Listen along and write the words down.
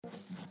Hey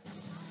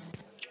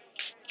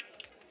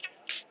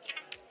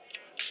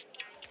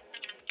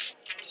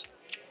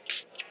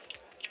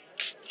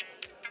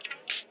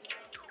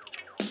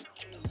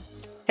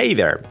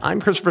there,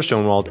 I'm Christopher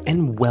Stonewald,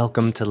 and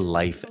welcome to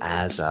Life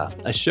as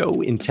a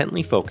show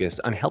intently focused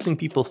on helping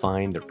people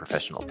find their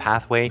professional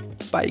pathway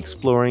by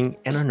exploring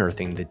and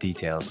unearthing the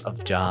details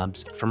of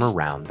jobs from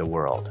around the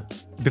world.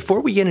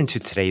 Before we get into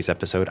today's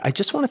episode, I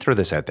just want to throw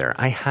this out there.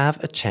 I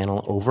have a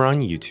channel over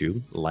on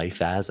YouTube,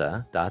 Life as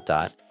a ...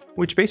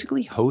 which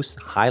basically hosts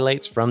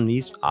highlights from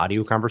these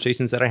audio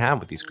conversations that I have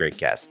with these great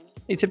guests.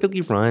 They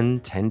typically run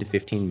 10 to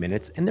 15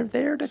 minutes, and they're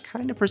there to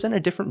kind of present a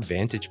different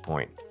vantage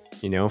point.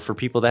 For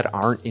people that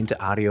aren't into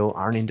audio,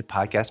 aren't into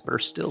podcasts, but are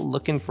still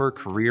looking for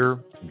career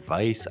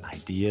advice,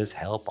 ideas,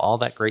 help, all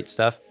that great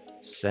stuff,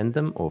 send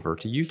them over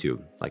to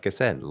YouTube. Like I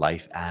said,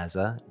 Life as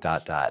a ...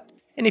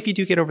 And if you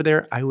do get over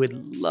there, I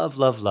would love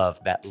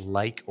that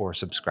like or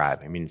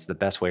subscribe. It's the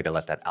best way to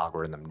let that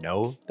algorithm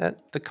know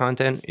that the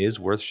content is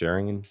worth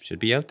sharing and should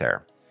be out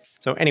there.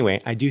 So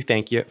anyway, I do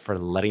thank you for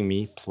letting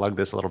me plug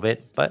this a little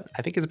bit, but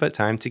I think it's about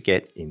time to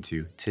get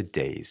into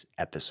today's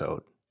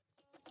episode.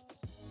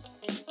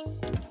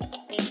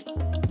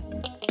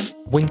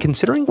 When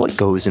considering what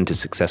goes into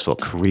successful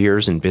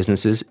careers and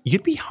businesses,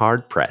 you'd be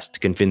hard-pressed to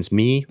convince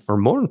me, or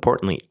more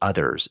importantly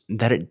others,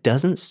 that it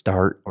doesn't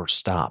start or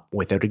stop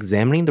without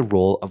examining the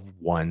role of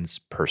one's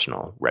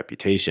personal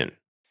reputation.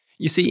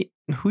 You see,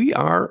 who you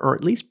are, or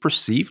at least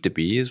perceived to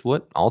be, is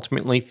what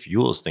ultimately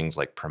fuels things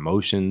like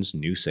promotions,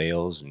 new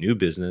sales, new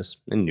business,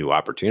 and new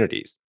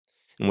opportunities.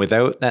 And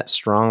without that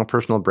strong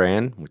personal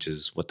brand, which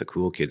is what the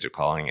cool kids are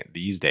calling it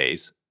these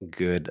days,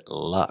 good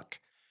luck.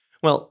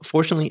 Well,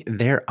 fortunately,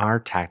 there are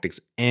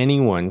tactics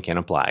anyone can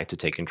apply to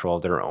take control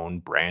of their own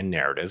brand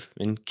narrative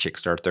and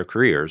kickstart their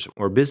careers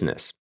or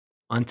business.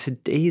 On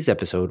today's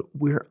episode,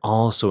 we're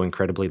also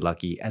incredibly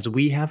lucky as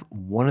we have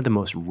one of the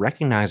most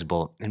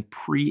recognizable and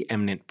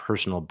preeminent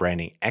personal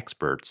branding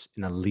experts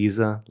in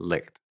Aliza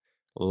Licht,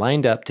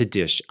 lined up to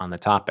dish on the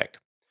topic.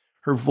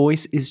 Her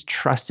voice is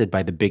trusted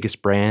by the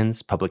biggest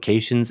brands,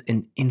 publications,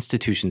 and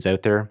institutions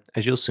out there,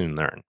 as you'll soon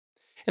learn.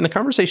 And the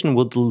conversation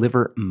will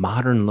deliver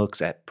modern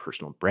looks at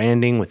personal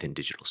branding within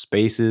digital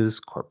spaces,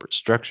 corporate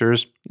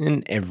structures,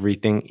 and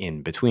everything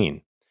in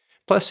between.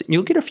 Plus,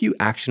 you'll get a few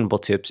actionable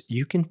tips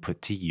you can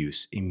put to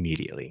use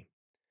immediately.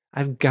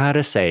 I've got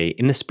to say,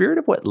 in the spirit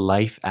of what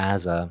Life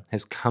as a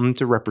has come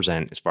to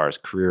represent as far as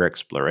career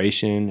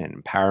exploration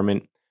and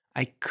empowerment,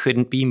 I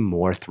couldn't be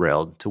more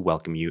thrilled to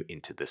welcome you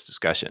into this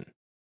discussion.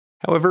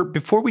 However,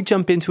 before we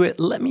jump into it,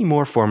 let me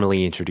more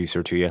formally introduce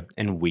her to you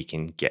and we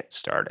can get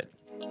started.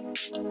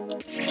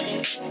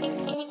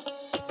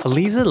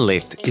 Aliza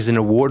Licht is an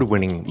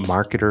award-winning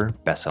marketer,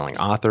 best-selling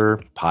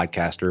author,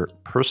 podcaster,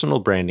 personal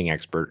branding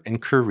expert,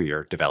 and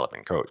career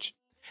development coach.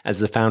 As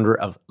the founder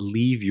of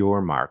Leave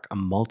Your Mark, a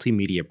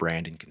multimedia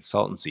brand and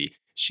consultancy,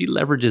 she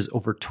leverages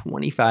over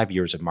 25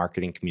 years of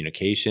marketing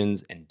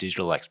communications and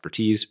digital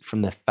expertise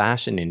from the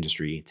fashion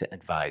industry to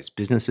advise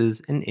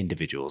businesses and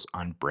individuals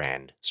on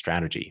brand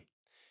strategy.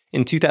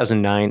 In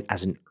 2009,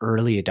 as an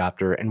early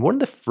adopter and one of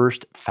the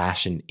first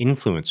fashion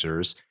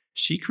influencers,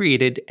 she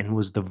created and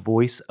was the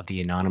voice of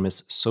the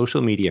anonymous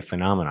social media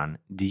phenomenon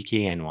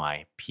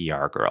DKNY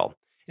PR Girl,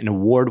 an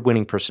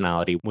award-winning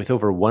personality with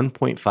over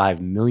 1.5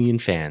 million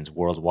fans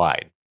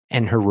worldwide.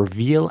 And her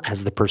reveal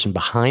as the person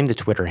behind the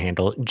Twitter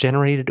handle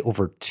generated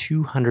over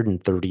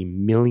 230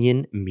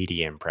 million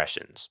media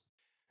impressions.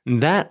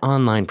 That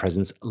online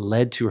presence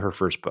led to her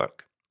first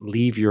book,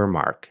 Leave Your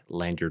Mark,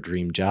 Land Your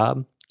Dream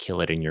Job, Kill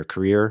It in Your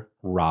Career,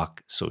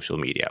 Rock Social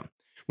Media,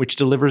 which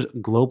delivers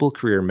global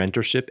career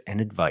mentorship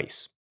and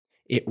advice.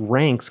 It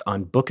ranks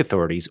on Book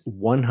Authority's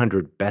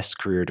 100 best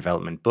career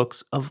development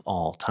books of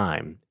all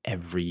time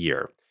every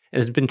year,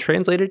 and has been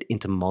translated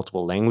into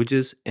multiple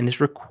languages and is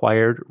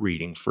required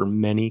reading for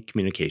many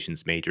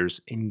communications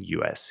majors in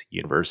U.S.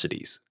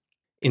 universities.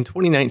 In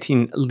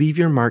 2019, Leave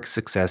Your Mark's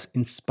success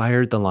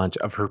inspired the launch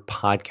of her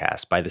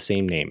podcast by the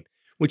same name,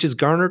 which has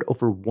garnered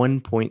over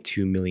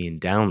 1.2 million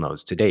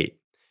downloads to date.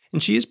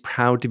 And she is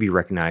proud to be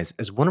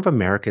recognized as one of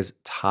America's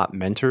top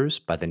mentors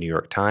by the New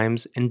York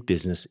Times and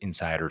Business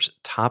Insider's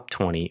top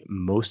 20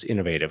 most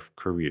innovative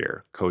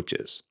career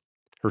coaches.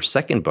 Her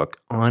second book,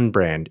 On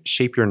Brand,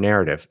 Shape Your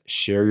Narrative,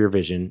 Share Your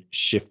Vision,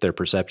 Shift Their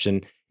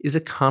Perception, is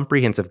a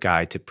comprehensive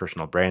guide to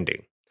personal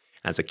branding.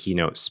 As a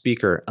keynote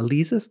speaker,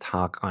 Aliza's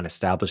talk on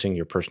establishing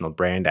your personal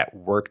brand at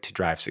work to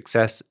drive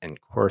success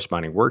and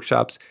corresponding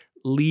workshops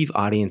leave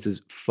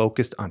audiences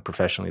focused on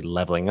professionally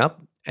leveling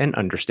up and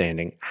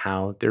understanding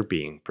how they're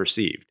being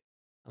perceived.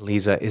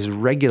 Aliza is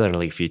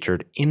regularly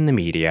featured in the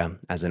media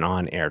as an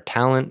on-air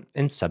talent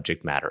and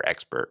subject matter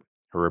expert.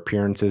 Her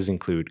appearances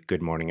include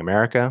Good Morning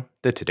America,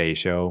 The Today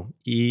Show,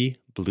 E!,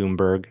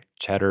 Bloomberg,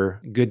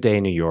 Cheddar, Good Day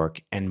New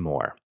York, and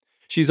more.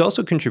 She's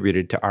also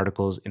contributed to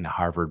articles in the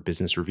Harvard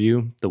Business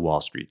Review, The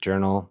Wall Street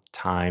Journal,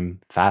 Time,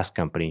 Fast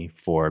Company,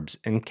 Forbes,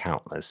 and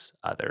countless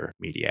other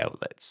media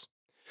outlets.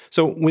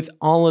 So with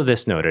all of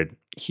this noted,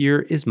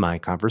 here is my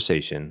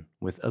conversation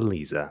with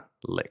Aliza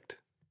Licht.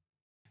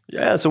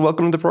 Yeah, so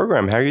welcome to the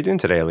program. How are you doing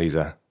today,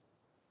 Aliza?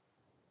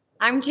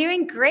 I'm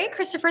doing great,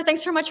 Christopher.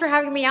 Thanks so much for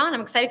having me on. I'm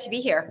excited to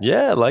be here.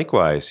 Yeah,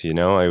 likewise. It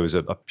was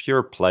a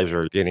pure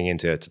pleasure getting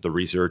into the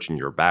research and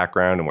your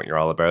background and what you're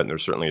all about. And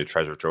there's certainly a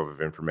treasure trove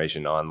of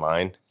information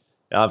online,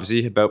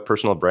 obviously about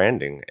personal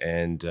branding.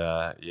 And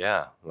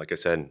like I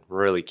said,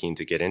 really keen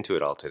to get into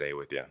it all today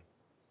with you.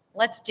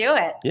 Let's do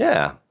it.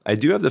 Yeah, I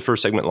do have the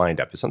first segment lined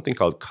up. It's something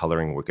called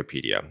Coloring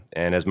Wikipedia.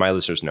 And as my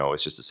listeners know,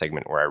 it's just a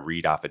segment where I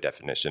read off a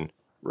definition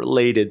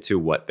related to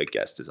what the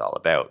guest is all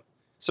about.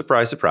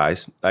 Surprise,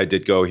 surprise, I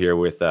did go here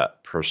with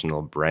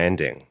personal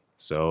branding.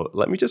 So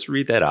let me just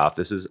read that off.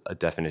 This is a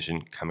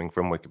definition coming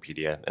from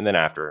Wikipedia, and then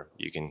after,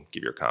 you can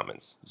give your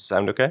comments. Does that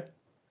sound okay?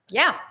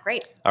 Yeah,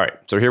 great. All right,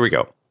 so here we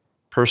go.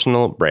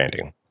 Personal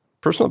branding.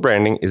 Personal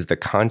branding is the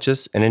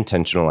conscious and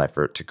intentional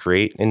effort to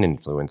create and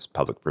influence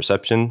public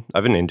perception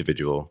of an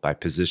individual by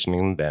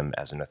positioning them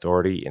as an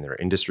authority in their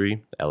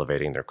industry,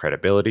 elevating their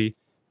credibility,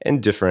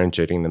 and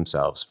differentiating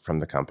themselves from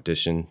the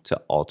competition to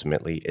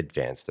ultimately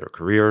advance their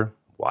career,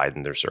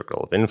 widen their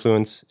circle of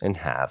influence, and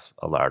have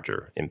a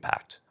larger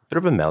impact. Bit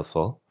of a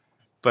mouthful,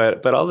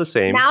 but all the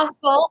same.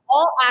 Mouthful,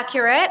 all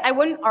accurate. I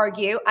wouldn't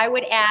argue. I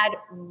would add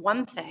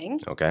one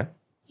thing. Okay.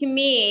 To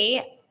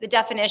me, the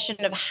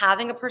definition of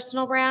having a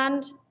personal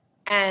brand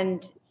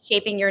and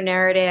shaping your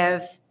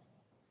narrative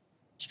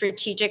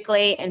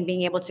strategically and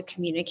being able to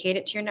communicate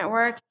it to your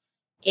network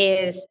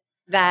is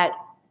that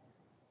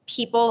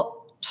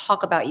people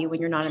talk about you when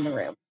you're not in the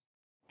room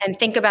and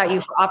think about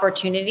you for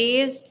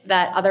opportunities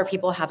that other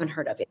people haven't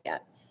heard of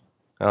yet.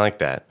 I like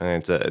that.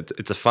 And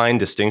it's a fine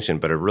distinction,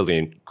 but a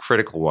really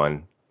critical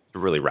one to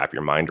really wrap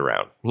your mind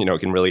around. It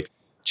can really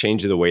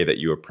change the way that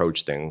you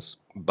approach things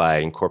by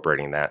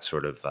incorporating that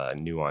sort of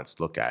nuanced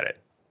look at it.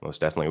 Most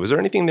definitely. Was there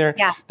anything there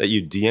that you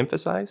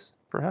de-emphasize,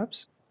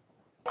 perhaps?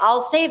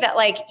 I'll say that,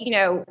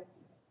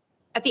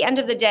 at the end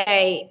of the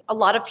day, a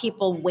lot of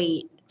people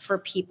wait for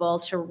people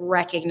to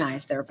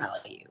recognize their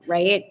value,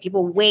 right?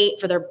 People wait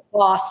for their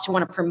boss to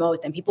want to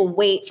promote them. People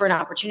wait for an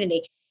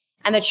opportunity.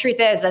 And the truth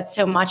is that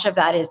so much of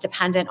that is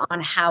dependent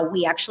on how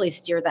we actually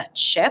steer that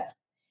ship.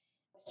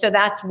 So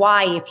that's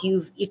why if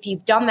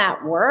you've done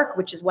that work,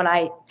 which is what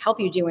I help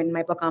you do in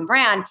my book on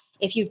brand,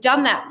 if you've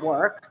done that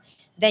work,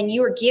 then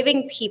you are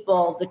giving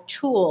people the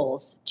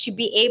tools to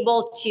be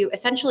able to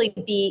essentially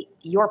be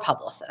your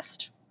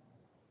publicist.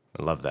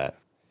 I love that.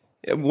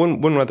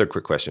 One other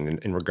quick question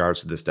in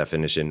regards to this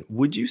definition.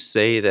 Would you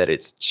say that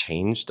it's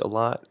changed a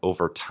lot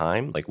over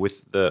time? Like we're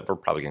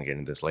probably going to get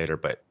into this later,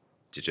 but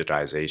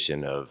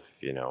digitization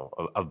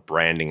of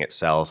branding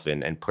itself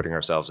and putting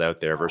ourselves out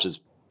there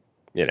versus,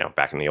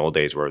 back in the old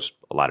days where it was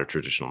a lot of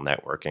traditional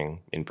networking,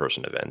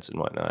 in-person events and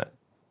whatnot.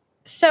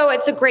 So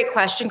it's a great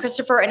question,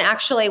 Christopher. And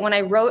actually, when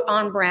I wrote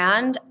On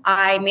Brand,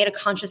 I made a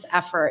conscious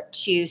effort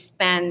to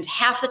spend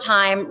half the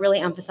time really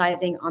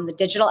emphasizing on the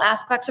digital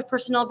aspects of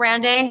personal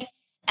branding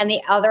and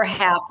the other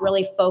half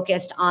really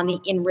focused on the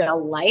in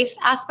real life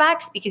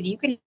aspects, because you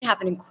can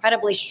have an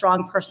incredibly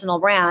strong personal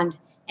brand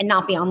and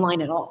not be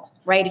online at all,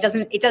 right?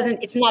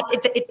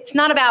 It's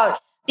not about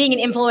being an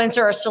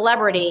influencer or a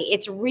celebrity.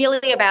 It's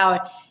really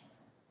about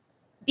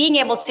being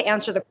able to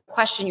answer the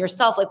question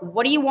yourself, like,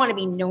 what do you want to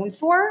be known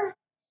for?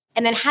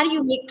 And then how do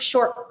you make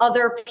sure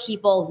other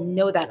people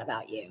know that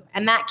about you?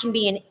 And that can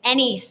be in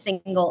any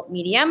single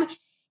medium.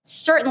 It's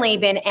certainly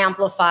been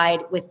amplified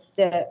with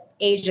the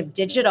age of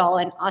digital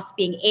and us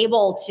being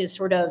able to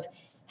sort of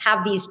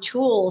have these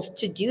tools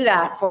to do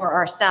that for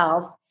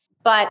ourselves.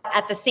 But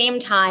at the same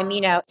time,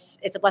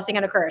 it's a blessing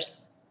and a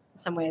curse in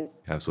some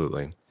ways.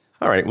 Absolutely.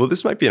 All right. Well,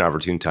 this might be an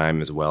opportune time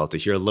as well to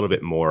hear a little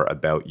bit more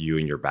about you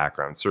and your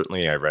background.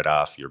 Certainly, I read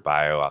off your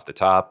bio off the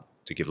top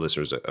to give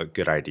listeners a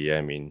good idea.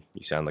 I mean,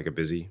 you sound like a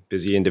busy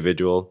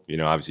individual.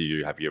 Obviously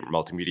you have your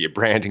multimedia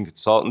branding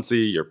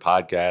consultancy, your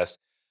podcast,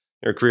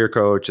 you're a career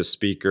coach, a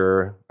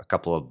speaker, a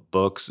couple of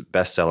books,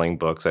 best-selling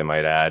books, I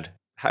might add.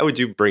 How would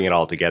you bring it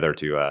all together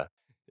to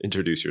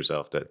introduce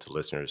yourself to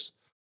listeners?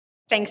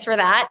 Thanks for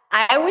that.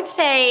 I would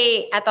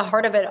say at the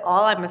heart of it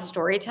all, I'm a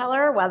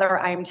storyteller, whether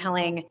I'm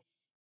telling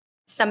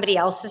somebody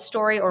else's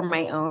story or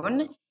my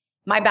own.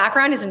 My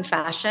background is in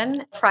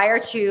fashion. Prior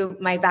to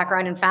my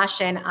background in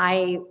fashion,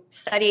 I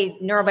studied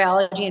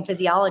neurobiology and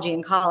physiology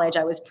in college.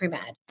 I was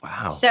pre-med.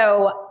 Wow.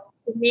 So,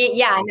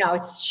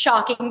 it's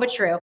shocking but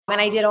true.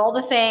 And I did all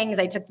the things.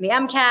 I took the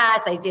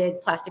MCATs. I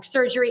did plastic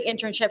surgery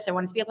internships. I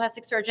wanted to be a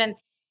plastic surgeon.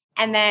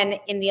 And then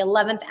in the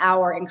 11th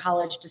hour in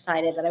college,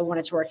 decided that I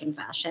wanted to work in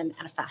fashion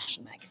at a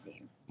fashion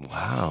magazine.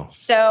 Wow.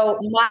 So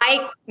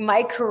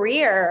my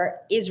career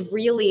is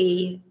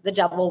really The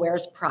Devil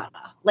Wears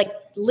Prada. Like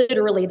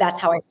literally, that's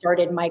how I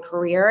started my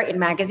career in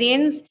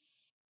magazines.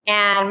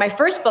 And my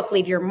first book,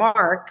 Leave Your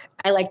Mark,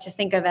 I like to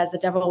think of as The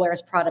Devil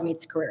Wears Prada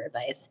meets career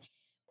advice.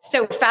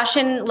 So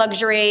fashion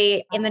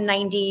luxury in the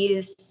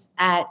 90s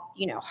at,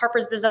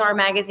 Harper's Bazaar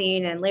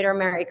magazine and later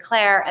Marie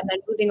Claire, and then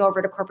moving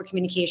over to corporate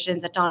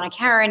communications at Donna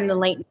Karan in the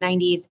late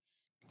 90s.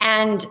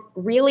 And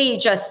really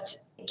just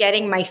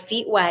getting my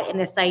feet wet in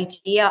this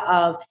idea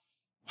of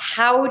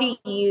how do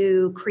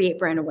you create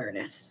brand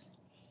awareness?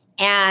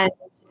 And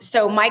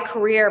so my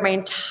career, my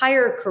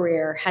entire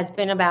career has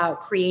been about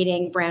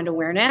creating brand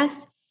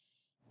awareness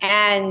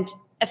and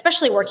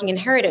especially working in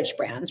heritage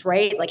brands,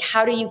 right? Like,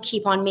 how do you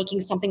keep on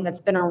making something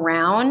that's been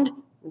around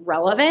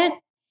relevant?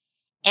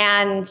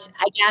 And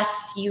I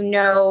guess you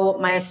know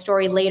my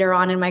story later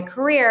on in my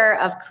career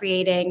of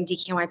creating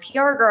DKNY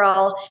PR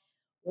Girl,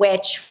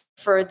 which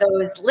for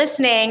those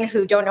listening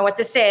who don't know what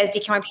this is,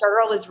 DKNY PR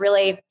Girl was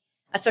really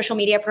a social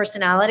media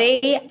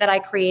personality that I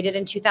created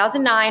in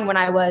 2009 when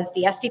I was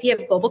the SVP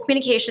of Global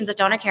Communications at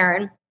Donna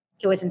Karan.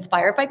 It was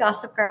inspired by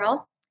Gossip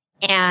Girl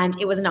and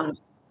it was anonymous.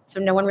 So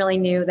no one really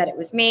knew that it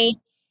was me.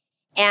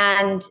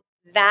 And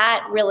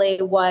that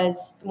really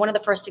was one of the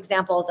first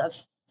examples of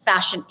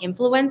fashion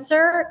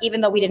influencer,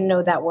 even though we didn't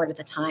know that word at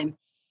the time.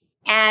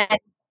 And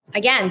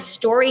again,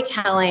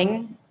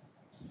 storytelling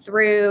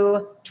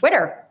through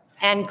Twitter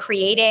and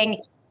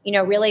creating,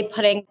 really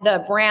putting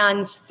the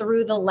brands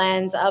through the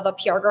lens of a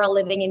PR girl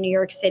living in New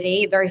York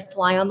City, very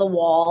fly on the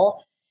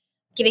wall,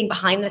 giving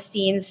behind the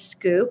scenes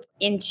scoop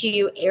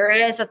into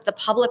areas that the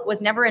public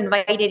was never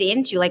invited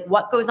into, like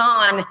what goes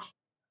on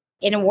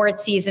in award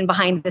season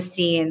behind the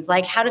scenes,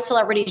 like how do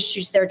celebrities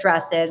choose their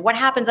dresses? What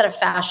happens at a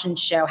fashion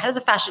show? How does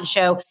a fashion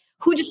show,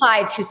 who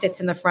decides who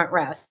sits in the front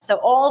row? So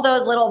all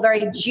those little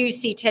very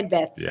juicy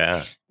tidbits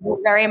were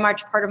very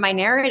much part of my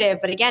narrative.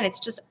 But again, it's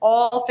just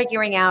all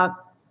figuring out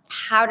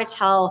how to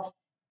tell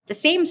the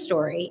same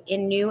story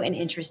in new and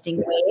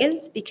interesting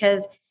ways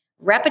because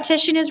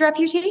repetition is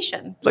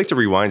reputation. I'd like to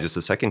rewind just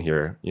a second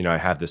here. I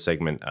have this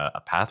segment, a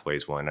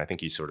pathways one. I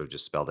think you sort of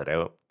just spelled it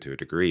out to a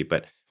degree,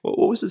 but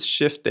what was this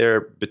shift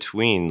there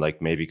between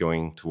like maybe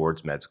going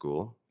towards med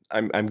school?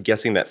 I'm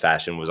guessing that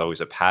fashion was always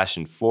a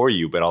passion for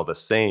you, but all the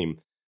same,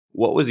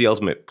 what was the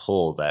ultimate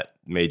pull that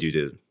made you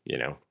to,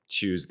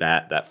 choose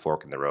that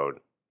fork in the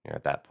road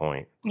at that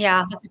point?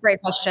 Yeah, that's a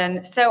great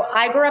question. So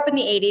I grew up in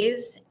the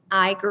 80s.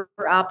 I grew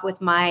up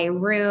with my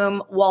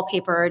room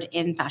wallpapered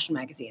in fashion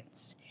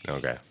magazines.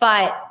 Okay.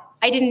 But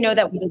I didn't know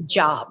that was a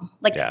job.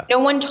 No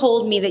one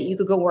told me that you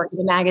could go work at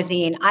a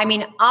magazine. I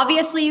mean,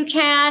 obviously you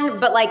can,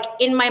 but like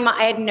in my mind,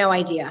 I had no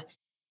idea.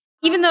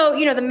 Even though,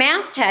 the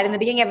masthead in the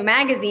beginning of a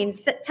magazine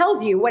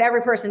tells you what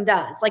every person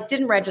does, like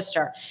didn't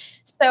register.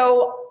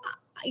 So,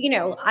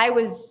 I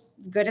was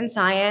good in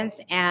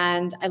science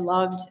and I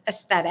loved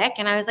aesthetic.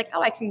 And I was like,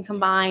 oh, I can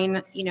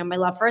combine, my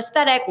love for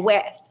aesthetic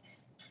with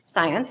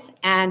science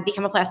and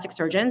become a plastic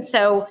surgeon.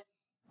 So,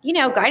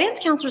 guidance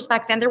counselors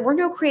back then, there were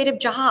no creative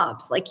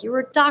jobs. Like you were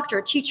a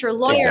doctor, teacher,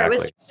 lawyer.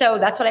 Exactly. So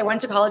that's what I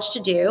went to college to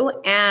do.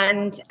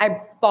 And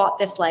I bought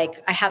this, I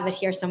have it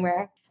here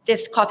somewhere,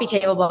 this coffee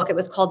table book. It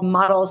was called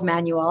Model's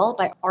Manual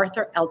by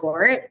Arthur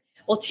Elgort.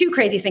 Well, two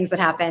crazy things that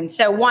happened.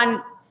 So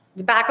one,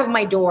 the back of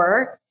my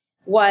door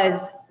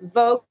was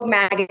Vogue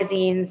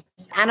magazine's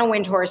Anna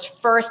Wintour's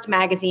first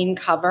magazine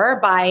cover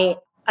by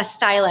a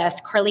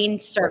stylist,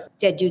 Carlene Surf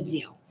de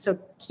Dudzio. So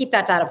keep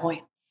that data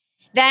point.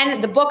 Then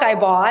the book I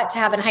bought to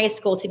have in high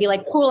school to be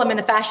like, cool, I'm in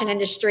the fashion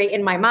industry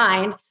in my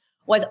mind,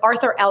 was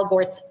Arthur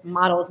Elgort's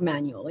Model's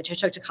Manual, which I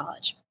took to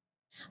college.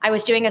 I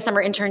was doing a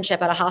summer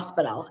internship at a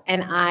hospital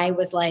and I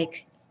was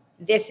like,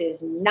 this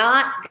is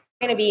not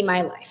going to be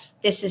my life.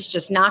 This is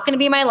just not going to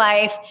be my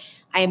life.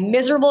 I am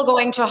miserable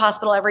going to a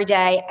hospital every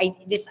day.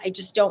 I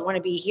just don't want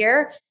to be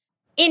here.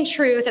 In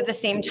truth, at the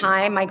same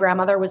time, my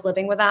grandmother was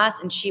living with us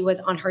and she was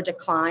on her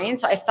decline.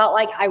 So I felt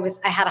like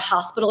I had a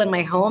hospital in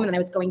my home and then I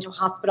was going to a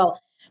hospital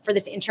for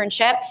this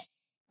internship.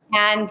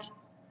 And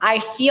I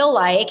feel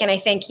like, and I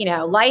think,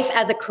 life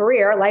as a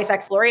career, life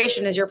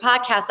exploration is your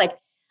podcast. Like,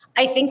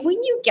 I think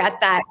when you get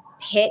that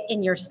pit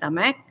in your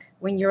stomach,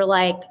 when you're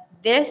like,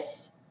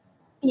 this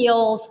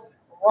feels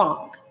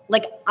wrong.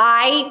 Like,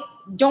 I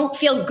don't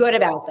feel good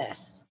about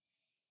this.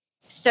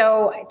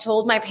 So I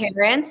told my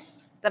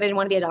parents that I didn't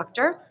want to be a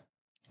doctor.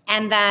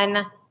 And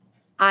then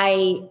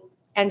I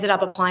ended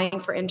up applying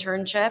for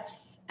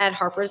internships at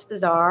Harper's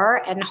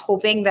Bazaar and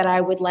hoping that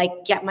I would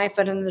get my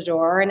foot in the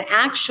door. And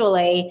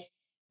actually,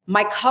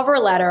 my cover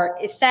letter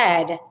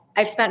said,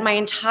 I've spent my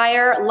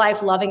entire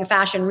life loving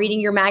fashion, reading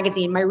your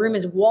magazine. My room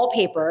is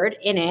wallpapered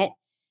in it,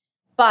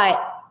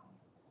 but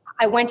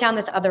I went down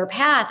this other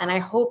path and I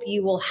hope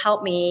you will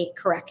help me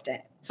correct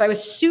it. So I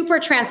was super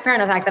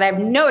transparent on the fact that I have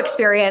no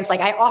experience.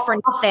 I offer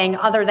nothing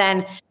other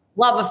than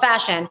love of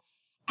fashion.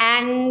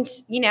 And,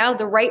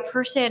 the right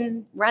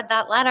person read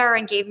that letter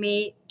and gave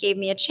me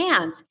a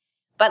chance.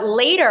 But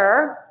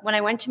later, when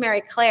I went to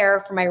Marie Claire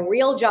for my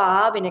real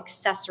job in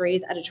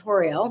accessories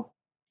editorial,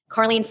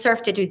 Carlene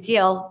Surf de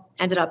Dudzil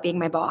ended up being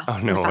my boss,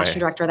 the fashion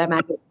director of that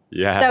magazine.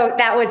 Yeah. So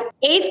that was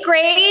 8th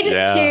grade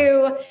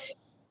to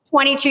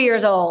 22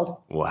 years old.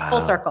 Wow.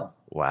 Full circle.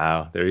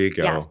 Wow. There you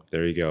go. Yes.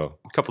 There you go.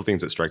 A couple of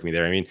things that strike me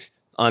there. I mean,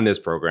 on this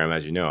program,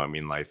 as you know,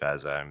 life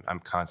as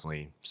I'm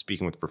constantly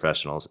speaking with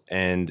professionals,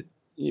 and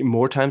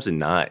more times than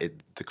not,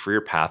 the career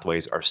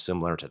pathways are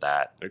similar to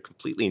that. They're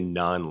completely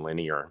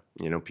non-linear.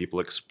 People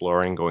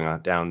exploring, going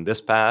on down this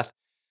path,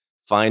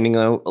 finding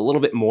out a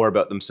little bit more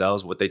about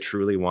themselves, what they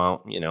truly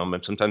want.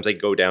 Sometimes they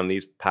go down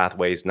these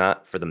pathways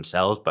not for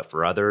themselves, but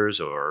for others,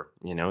 or,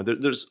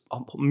 there's a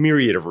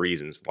myriad of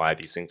reasons why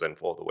these things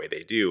unfold the way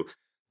they do.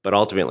 But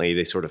ultimately,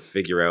 they sort of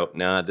figure out,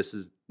 nah, this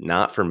is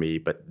not for me,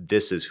 but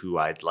this is who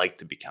I'd like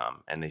to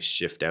become. And they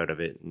shift out of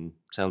it. And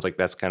sounds like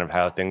that's kind of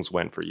how things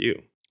went for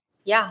you.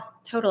 Yeah,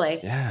 totally.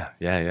 Yeah.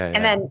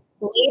 And then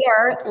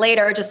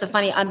later, just a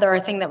funny other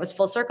thing that was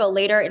full circle,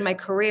 later in my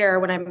career,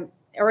 when I'm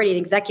already an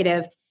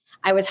executive,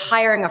 I was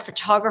hiring a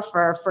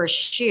photographer for a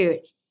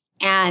shoot.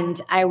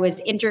 And I was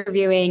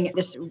interviewing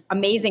this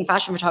amazing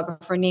fashion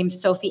photographer named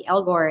Sophie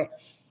Elgort.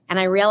 And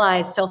I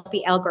realized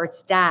Sophie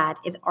Elgort's dad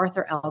is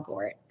Arthur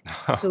Elgort,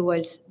 who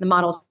was the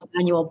model's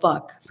annual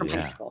book from high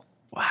school.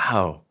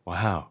 Wow.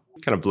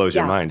 Kind of blows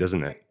your mind,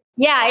 doesn't it?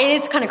 Yeah, it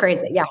is kind of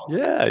crazy. Yeah.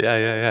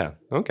 Yeah.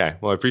 Okay.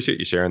 Well, I appreciate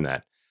you sharing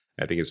that.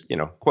 I think it's,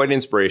 quite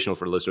inspirational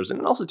for listeners.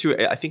 And also too,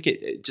 I think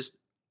it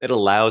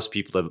allows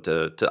people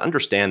to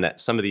understand that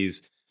some of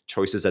these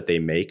choices that they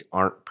make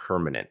aren't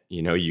permanent.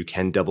 You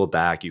can double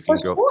back, you can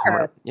go.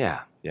 Sure. Yeah.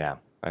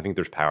 I think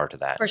there's power to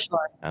that. For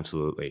sure.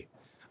 Absolutely.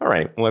 All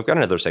right. Well, I've got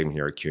another segment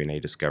here, a Q&A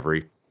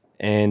discovery.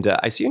 And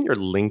I see on your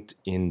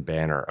LinkedIn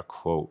banner a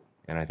quote,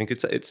 and I think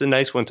it's a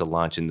nice one to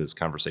launch in this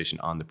conversation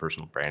on the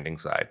personal branding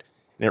side.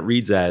 And it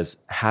reads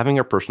as, having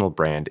a personal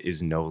brand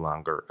is no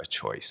longer a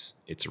choice.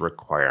 It's a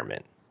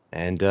requirement.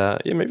 And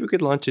maybe we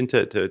could launch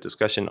into a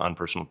discussion on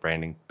personal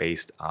branding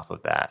based off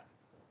of that.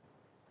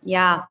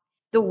 Yeah.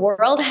 The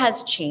world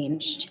has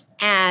changed.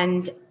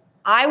 And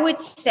I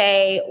would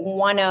say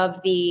one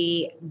of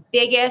the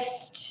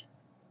biggest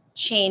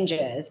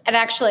changes, and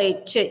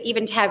actually to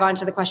even tag on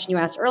to the question you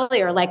asked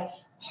earlier, like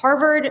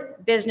Harvard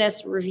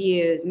Business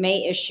Review's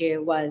May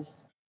issue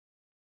was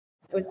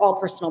all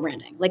personal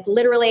branding. Like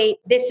literally,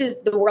 this is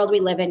the world we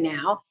live in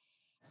now.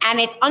 And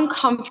it's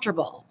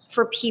uncomfortable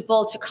for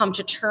people to come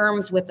to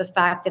terms with the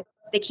fact that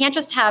they can't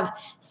just have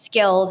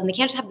skills and they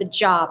can't just have the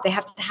job. They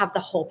have to have the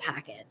whole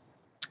package.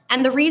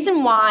 And the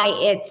reason why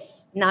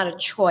it's not a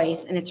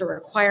choice and it's a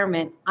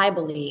requirement, I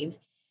believe,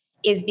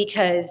 is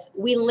because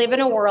we live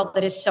in a world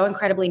that is so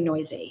incredibly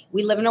noisy.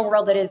 We live in a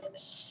world that is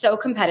so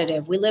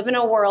competitive. We live in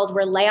a world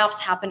where layoffs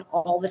happen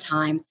all the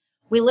time.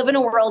 We live in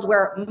a world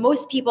where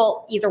most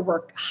people either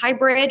work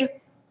hybrid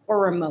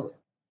or remote.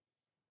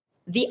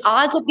 The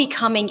odds of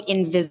becoming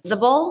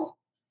invisible,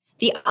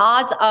 the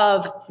odds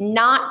of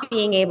not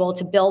being able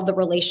to build the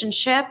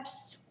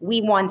relationships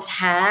we once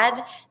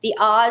had, the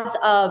odds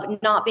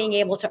of not being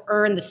able to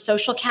earn the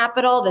social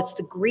capital that's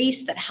the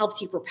grease that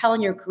helps you propel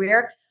in your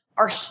career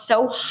are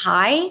so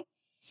high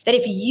that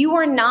if you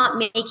are not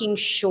making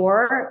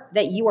sure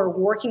that you are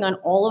working on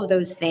all of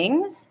those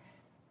things,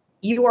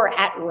 you are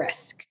at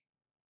risk.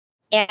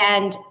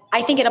 And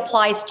I think it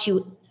applies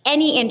to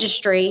any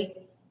industry,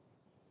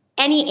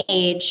 any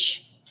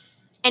age,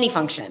 any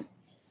function,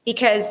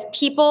 because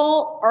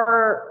people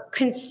are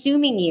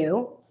consuming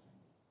you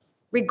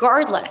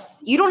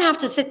regardless. You don't have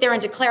to sit there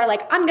and declare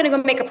like, I'm going to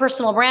go make a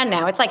personal brand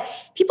now. It's like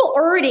people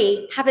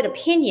already have an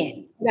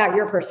opinion about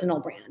your personal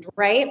brand,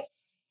 right?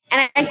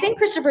 And I think,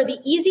 Christopher, the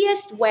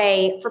easiest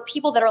way for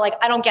people that are like,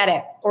 I don't get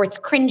it, or it's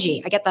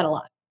cringy, I get that a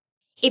lot.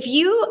 If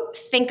you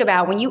think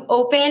about when you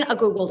open a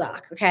Google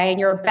Doc, okay,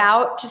 and you're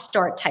about to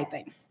start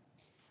typing,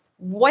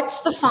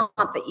 what's the font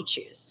that you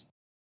choose?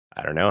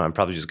 I don't know. I'm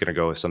probably just going to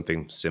go with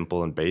something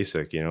simple and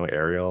basic,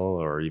 Arial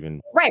or even.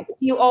 Right.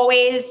 You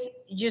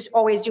just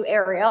always do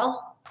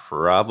Arial.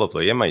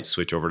 Probably. I might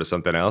switch over to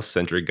something else,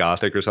 Century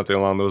Gothic or something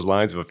along those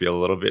lines if I feel a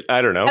little bit,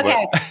 I don't know.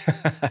 Okay.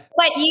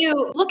 But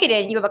you look at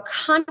it and you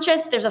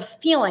have there's a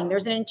feeling,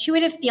 there's an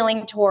intuitive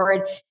feeling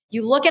toward,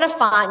 you look at a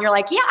font and you're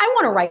like, yeah, I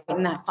want to write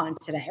in that font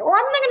today, or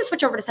I'm not going to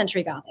switch over to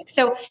Century Gothic.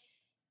 So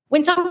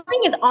when something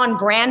is on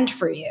brand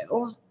for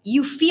you,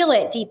 you feel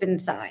it deep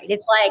inside.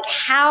 It's like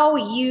how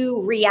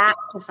you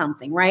react to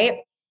something,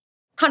 right?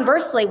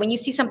 Conversely, when you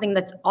see something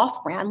that's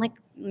off brand, like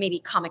maybe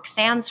Comic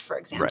Sans, for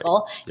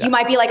example, right. Yeah. You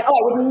might be like, oh,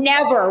 I would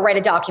never write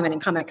a document in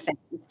Comic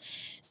Sans.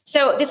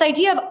 So this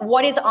idea of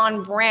what is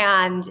on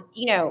brand,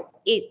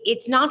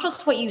 it's not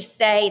just what you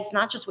say. It's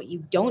not just what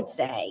you don't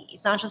say.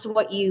 It's not just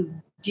what you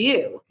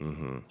do.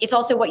 Mm-hmm. It's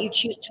also what you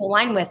choose to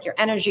align with, your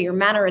energy, your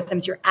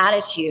mannerisms, your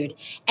attitude.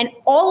 And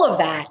all of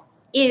that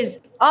is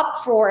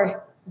up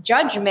for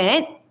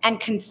judgment and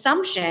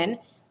consumption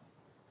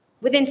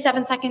within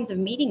 7 seconds of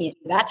meeting you.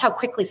 That's how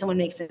quickly someone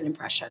makes an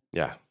impression.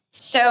 Yeah.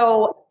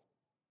 So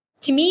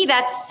to me,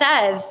 that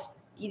says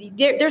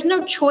there's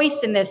no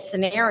choice in this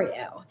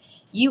scenario.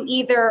 You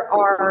either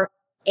are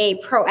a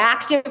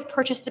proactive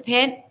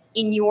participant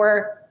in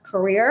your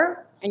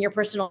career and your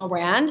personal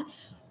brand,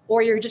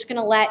 or you're just going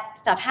to let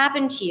stuff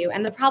happen to you.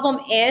 And the problem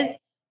is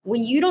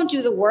when you don't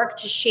do the work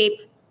to shape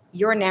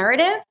your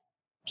narrative,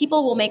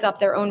 people will make up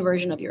their own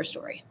version of your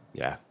story.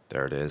 Yeah,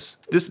 there it is.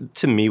 This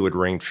to me would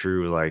ring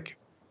true, like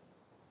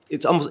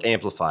it's almost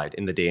amplified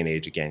in the day and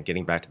age, again,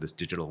 getting back to this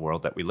digital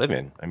world that we live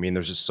in. I mean,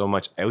 there's just so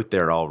much out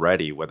there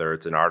already, whether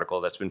it's an article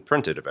that's been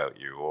printed about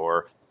you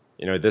or,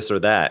 this or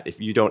that. If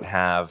you don't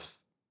have,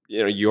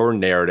 your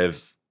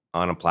narrative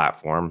on a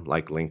platform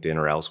like LinkedIn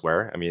or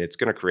elsewhere, I mean, it's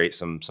going to create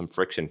some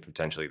friction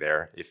potentially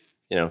there if,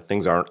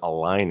 things aren't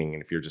aligning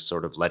and if you're just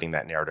sort of letting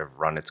that narrative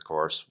run its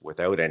course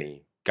without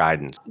any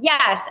guidance.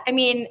 Yes. I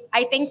mean,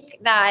 I think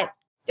that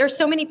there's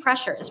so many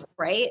pressures,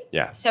 right?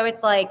 Yeah. So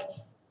it's like,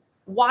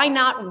 why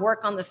not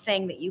work on the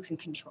thing that you can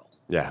control?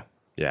 Yeah.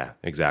 Yeah,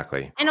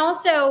 exactly. And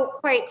also,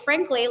 quite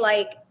frankly,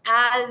 like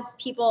as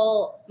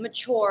people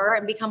mature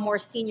and become more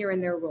senior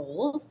in their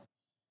roles,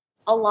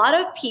 a lot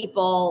of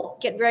people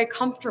get very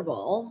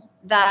comfortable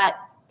that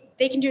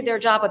they can do their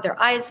job with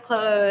their eyes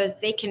closed.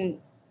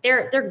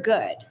 They're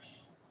good.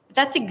 But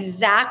that's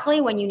exactly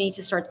when you need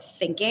to start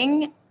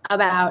thinking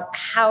about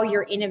how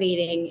you're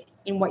innovating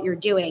in what you're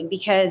doing,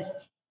 because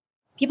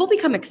people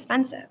become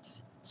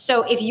expensive.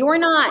 So if you're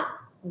not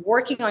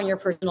working on your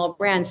personal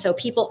brand so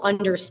people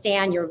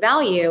understand your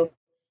value,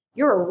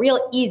 you're a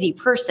real easy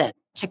person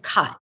to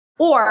cut.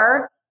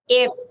 Or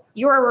if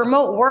you're a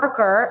remote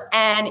worker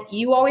and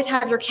you always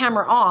have your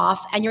camera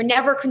off and you're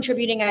never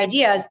contributing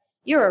ideas,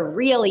 you're a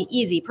really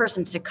easy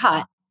person to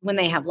cut when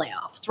they have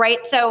layoffs,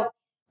 right? So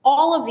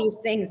all of these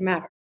things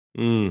matter.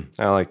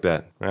 I like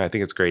that. I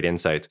think it's great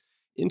insights.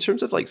 In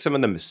terms of like some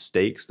of the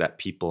mistakes that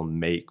people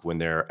make when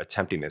they're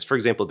attempting this, for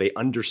example, they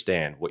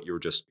understand what you were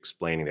just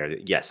explaining there.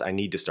 Yes, I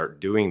need to start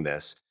doing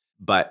this.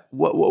 But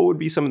what would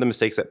be some of the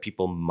mistakes that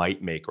people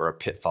might make or a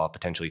pitfall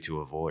potentially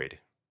to avoid?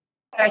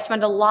 I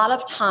spend a lot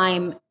of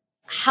time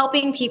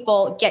helping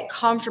people get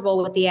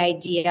comfortable with the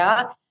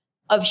idea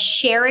of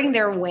sharing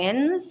their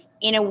wins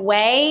in a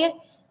way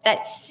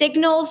that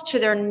signals to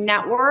their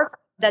network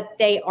that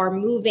they are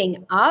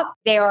moving up,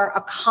 they are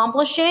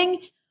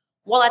accomplishing,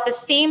 while at the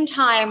same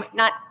time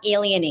not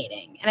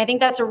alienating. And I think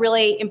that's a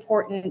really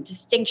important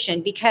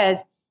distinction,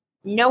 because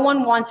no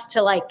one wants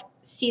to like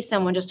see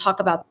someone just talk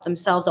about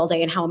themselves all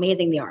day and how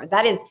amazing they are.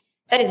 That is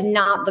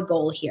not the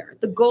goal here.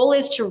 The goal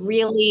is to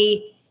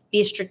really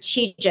be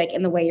strategic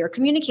in the way you're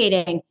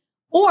communicating,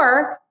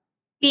 or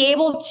be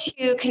able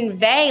to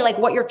convey like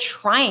what you're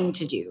trying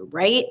to do,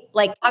 right?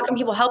 Like, how can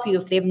people help you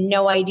if they have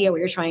no idea what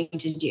you're trying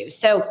to do?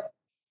 So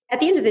at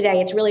the end of the day,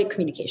 it's really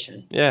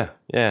communication. Yeah,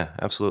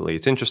 absolutely.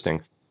 It's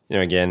interesting.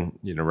 Again,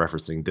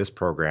 referencing this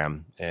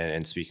program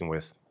and speaking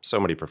with so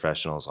many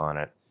professionals on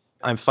it,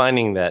 I'm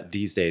finding that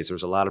these days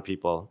there's a lot of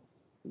people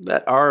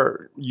that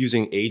are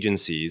using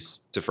agencies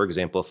to, for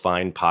example,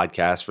 find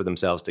podcasts for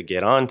themselves to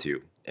get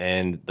onto.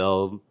 And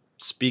they'll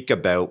speak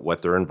about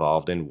what they're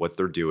involved in, what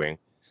they're doing.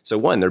 So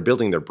one, they're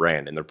building their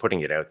brand and they're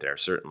putting it out there,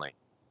 certainly.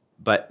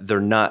 But they're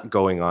not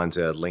going on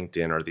to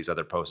LinkedIn or these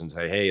other posts and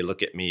say, hey,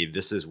 look at me.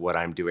 This is what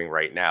I'm doing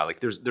right now.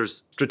 Like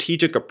there's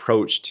strategic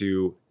approach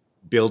to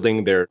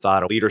building their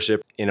thought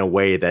leadership in a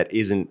way that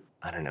isn't,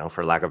 I don't know,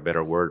 for lack of a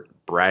better word,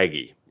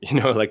 braggy.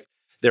 Like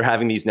they're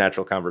having these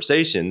natural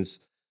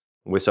conversations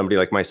with somebody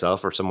like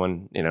myself or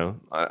someone,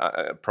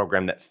 a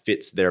program that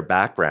fits their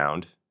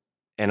background.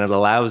 And it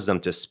allows them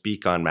to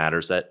speak on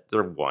matters that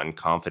they're, one,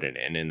 confident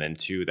in, and then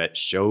two, that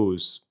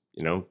shows,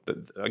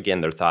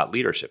 again, their thought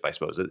leadership, I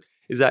suppose.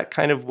 Is that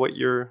kind of what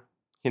you're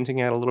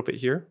hinting at a little bit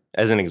here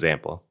as an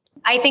example?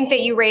 I think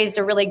that you raised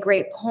a really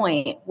great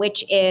point,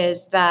 which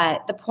is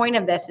that the point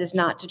of this is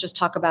not to just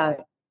talk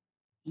about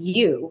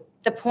you.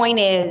 The point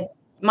is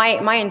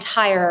my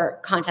entire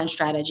content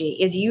strategy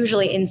is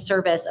usually in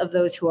service of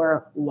those who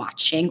are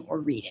watching or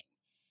reading.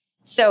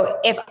 So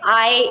if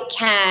I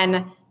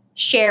can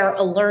share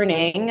a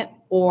learning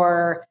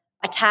or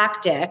a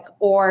tactic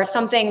or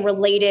something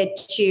related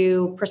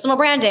to personal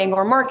branding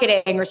or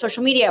marketing or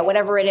social media,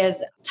 whatever it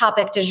is,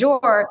 topic du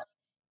jour,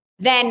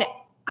 then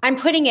I'm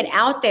putting it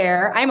out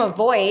there. I'm a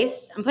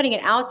voice. I'm putting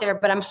it out there,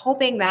 but I'm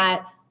hoping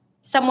that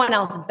someone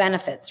else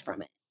benefits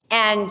from it.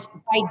 And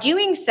by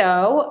doing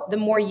so, the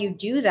more you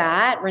do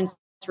that, rinse,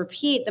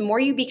 repeat, the more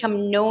you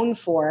become known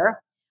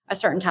for a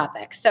certain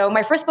topic. So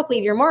my first book,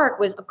 Leave Your Mark,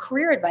 was a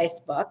career advice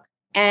book.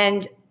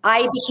 And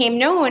I became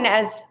known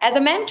as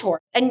a mentor.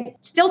 And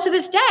still to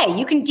this day,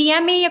 you can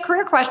DM me a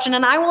career question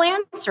and I will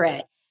answer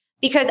it,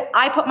 because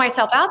I put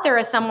myself out there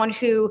as someone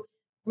who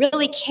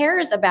really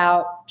cares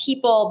about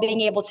people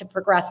being able to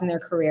progress in their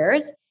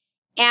careers.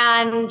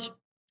 And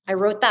I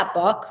wrote that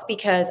book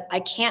because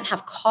I can't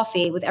have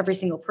coffee with every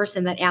single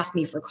person that asked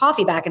me for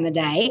coffee back in the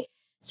day.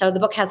 So the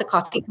book has a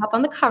coffee cup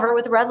on the cover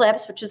with red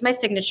lips, which is my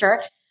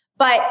signature.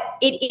 But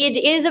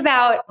it is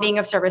about being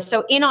of service.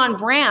 So in On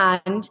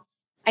Brand,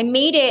 I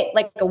made it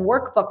like a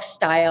workbook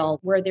style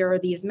where there are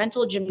these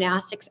mental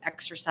gymnastics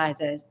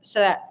exercises so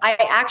that I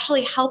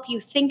actually help you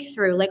think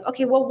through like,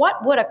 okay, well,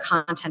 what would a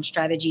content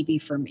strategy be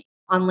for me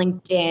on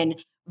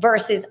LinkedIn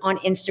versus on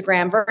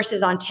Instagram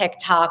versus on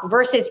TikTok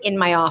versus in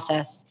my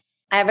office?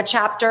 I have a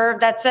chapter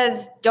that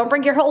says, don't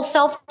bring your whole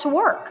self to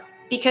work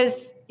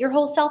because your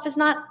whole self is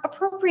not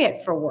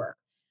appropriate for work.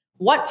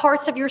 What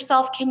parts of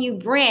yourself can you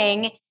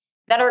bring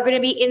that are going to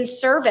be in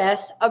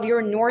service of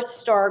your North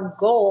Star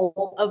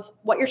goal of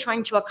what you're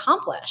trying to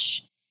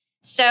accomplish?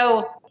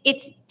 So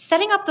it's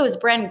setting up those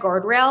brand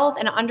guardrails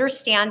and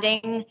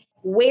understanding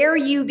where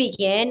you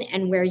begin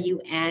and where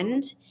you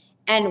end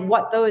and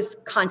what those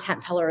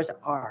content pillars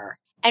are,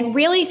 and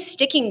really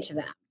sticking to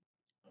them.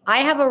 I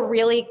have a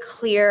really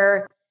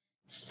clear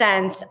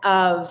sense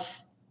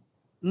of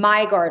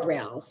my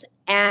guardrails.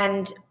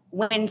 And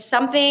when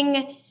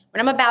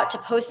I'm about to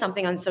post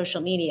something on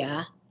social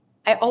media,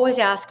 I always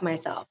ask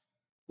myself,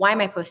 why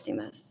am I posting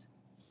this?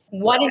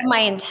 What is my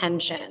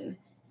intention?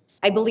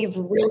 I believe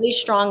really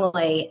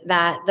strongly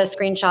that the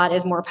screenshot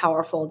is more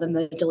powerful than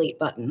the delete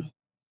button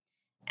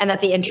and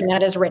that the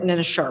internet is written in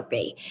a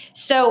Sharpie.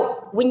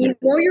 So when you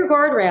know your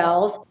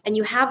guardrails and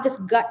you have this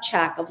gut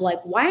check of like,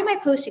 why am I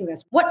posting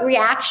this? What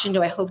reaction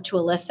do I hope to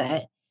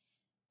elicit?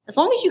 As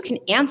long as you can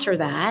answer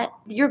that,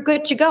 you're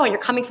good to go and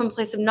you're coming from a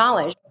place of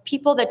knowledge.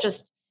 People that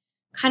just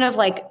kind of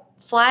like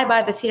fly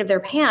by the seat of their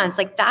pants,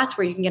 like that's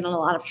where you can get in a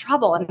lot of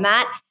trouble. And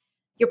that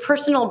your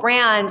personal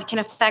brand can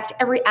affect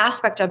every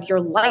aspect of your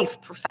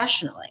life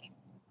professionally.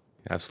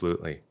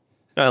 Absolutely.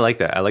 No, I like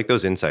that. I like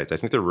those insights. I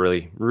think they're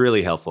really,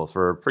 really helpful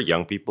for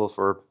young people,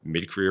 for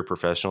mid-career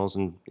professionals,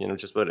 and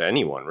just about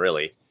anyone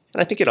really.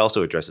 And I think it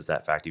also addresses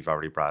that fact you've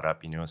already brought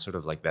up. Sort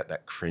of like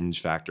that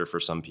cringe factor for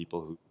some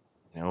people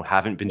who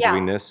haven't been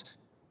doing this.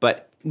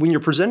 But when you're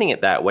presenting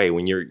it that way,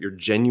 when you're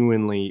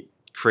genuinely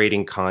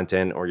creating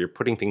content or you're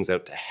putting things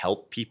out to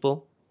help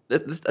people,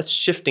 that's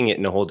shifting it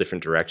in a whole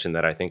different direction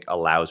that I think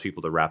allows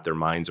people to wrap their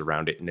minds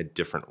around it in a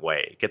different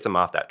way. It gets them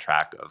off that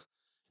track of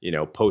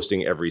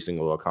posting every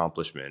single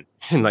accomplishment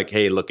and like,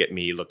 hey, look at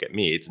me.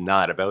 It's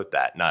not about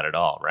that. Not at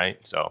all. Right.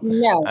 So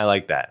no, I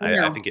like that.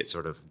 No. I think it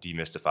sort of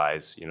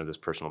demystifies, this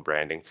personal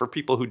branding for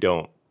people who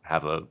don't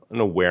have an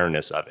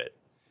awareness of it.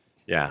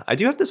 Yeah. I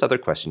do have this other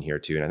question here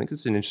too. And I think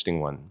it's an interesting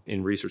one.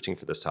 In researching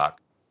for this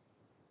talk,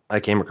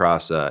 I came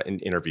across an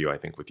interview, I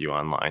think, with you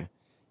online.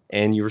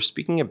 And you were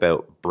speaking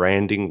about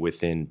branding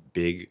within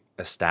big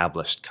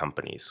established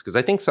companies. Because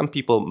I think some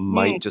people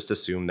might just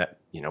assume that,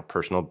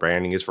 personal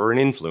branding is for an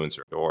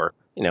influencer or,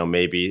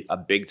 maybe a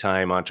big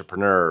time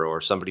entrepreneur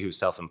or somebody who's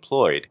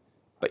self-employed.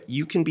 But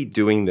you can be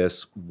doing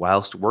this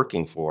whilst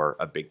working for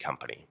a big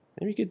company.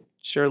 Maybe you could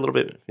share a little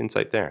bit of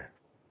insight there.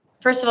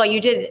 First of all, you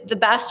did the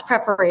best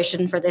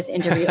preparation for this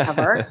interview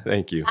ever.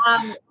 Thank you.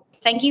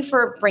 Thank you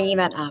for bringing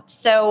that up.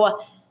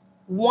 So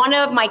one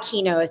of my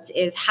keynotes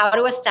is how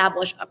to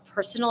establish a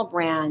personal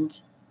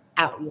brand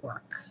at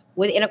work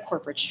within a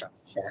corporate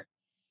structure.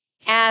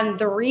 And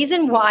the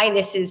reason why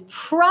this is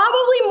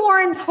probably more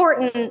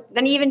important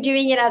than even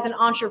doing it as an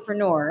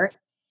entrepreneur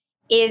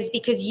is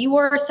because you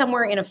are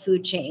somewhere in a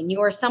food chain.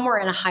 You are somewhere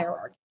in a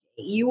hierarchy.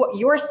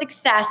 Your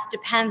success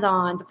depends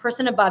on the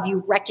person above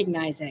you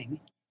recognizing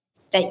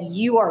that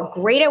you are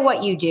great at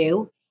what you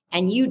do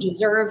and you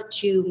deserve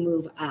to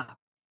move up.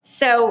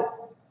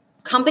 So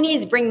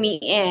companies bring me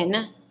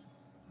in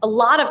a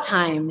lot of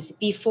times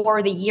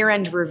before the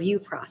year-end review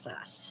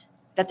process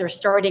that they're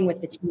starting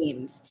with the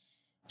teams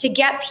to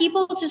get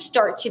people to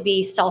start to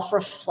be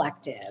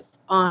self-reflective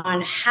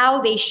on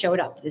how they showed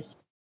up this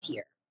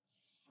year.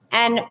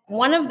 And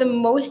one of the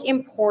most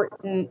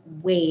important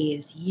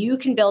ways you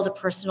can build a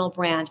personal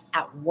brand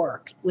at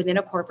work within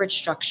a corporate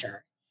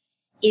structure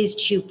is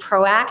to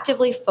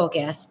proactively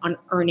focus on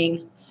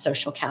earning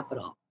social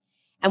capital.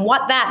 And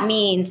what that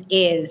means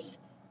is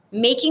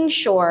making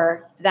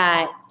sure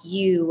that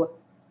you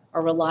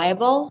are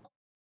reliable,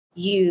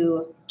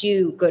 you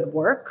do good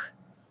work,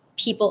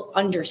 people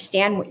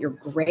understand what you're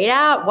great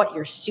at, what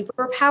your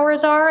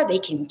superpowers are, they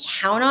can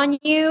count on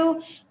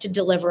you to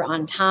deliver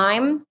on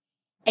time.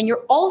 And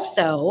you're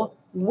also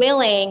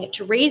willing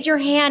to raise your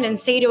hand and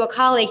say to a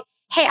colleague,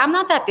 hey, I'm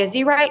not that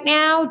busy right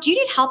now. Do you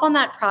need help on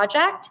that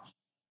project?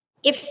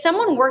 If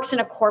someone works in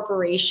a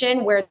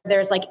corporation where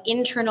there's like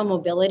internal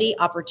mobility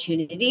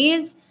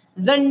opportunities,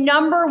 the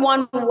number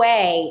one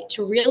way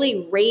to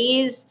really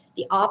raise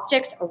the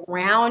optics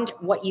around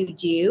what you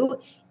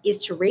do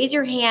is to raise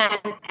your hand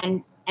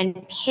and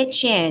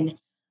pitch in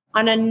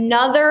on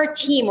another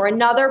team or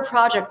another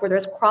project where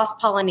there's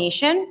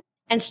cross-pollination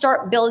and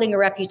start building a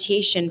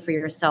reputation for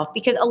yourself.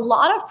 Because a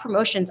lot of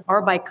promotions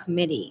are by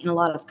committee in a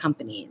lot of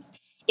companies.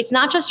 It's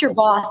not just your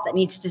boss that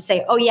needs to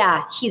say, oh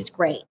yeah, he's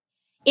great.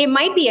 It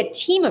might be a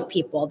team of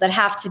people that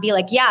have to be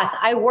like, yes,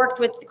 I worked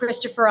with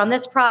Christopher on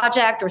this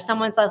project, or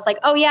someone else like,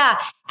 oh yeah,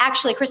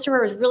 actually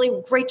Christopher was really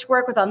great to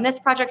work with on this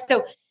project.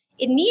 So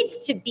it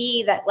needs to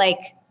be that, like,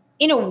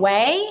 in a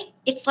way,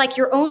 it's like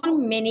your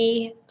own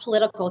mini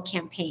political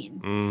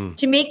campaign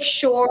to make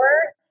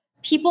sure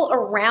people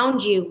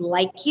around you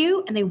like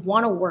you and they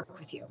want to work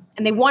with you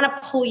and they want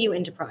to pull you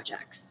into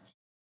projects.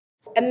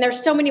 And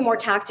there's so many more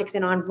tactics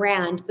in On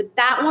Brand, but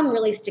that one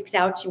really sticks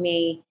out to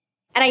me.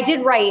 And I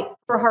did write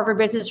for Harvard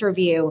Business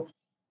Review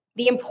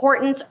the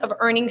importance of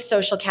earning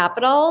social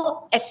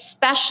capital,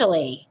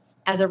 especially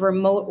as a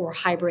remote or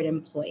hybrid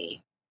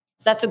employee.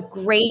 So that's a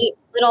great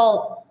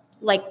little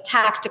like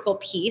tactical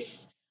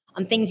piece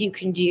on things you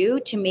can do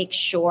to make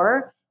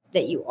sure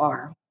that you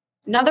are.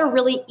 Another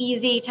really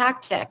easy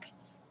tactic,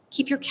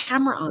 keep your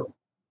camera on.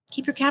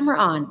 Keep your camera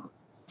on.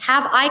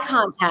 Have eye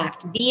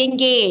contact, be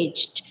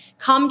engaged,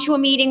 come to a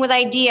meeting with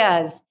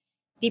ideas.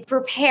 Be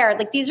prepared.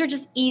 Like, these are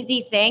just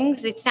easy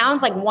things. It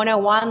sounds like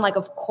 101, like,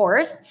 of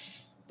course,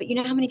 but you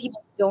know how many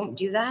people don't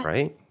do that?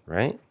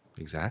 Right.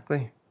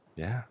 Exactly.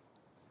 Yeah.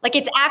 Like,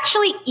 it's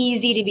actually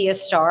easy to be a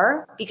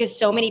star because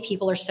so many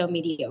people are so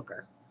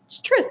mediocre.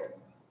 It's truth.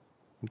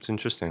 It's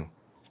interesting.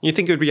 You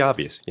think it would be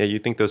obvious. Yeah, you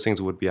think those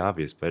things would be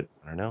obvious, but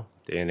I don't know.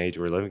 Day and age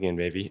we're living in,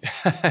 maybe.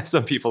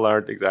 Some people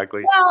aren't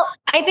exactly. Well,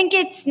 I think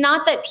it's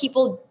not that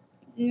people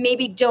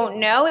maybe don't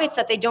know, it's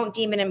that they don't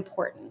deem it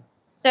important.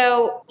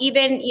 So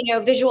even,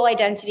 visual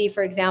identity,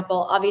 for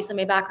example, obviously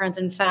my background's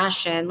in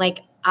fashion.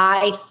 Like,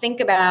 I think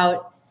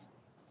about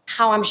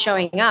how I'm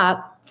showing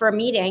up for a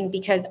meeting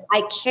because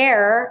I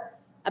care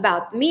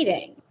about the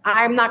meeting.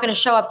 I'm not going to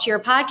show up to your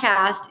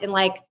podcast in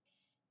like,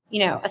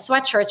 a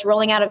sweatshirt's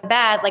rolling out of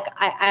bed. Like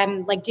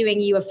I'm like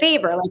doing you a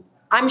favor. Like,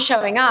 I'm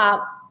showing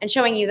up and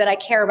showing you that I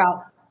care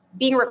about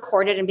being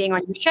recorded and being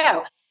on your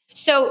show.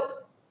 So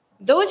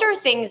those are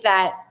things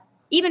that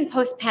even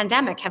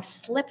post-pandemic have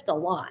slipped a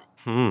lot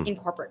in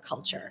corporate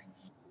culture.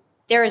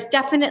 There is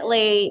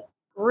definitely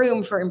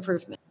room for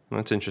improvement.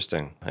 That's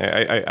interesting.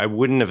 I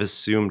wouldn't have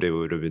assumed it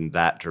would have been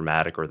that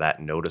dramatic or that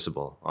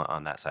noticeable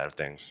on that side of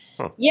things.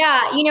 Huh.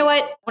 Yeah, you know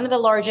what? One of the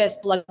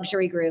largest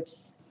luxury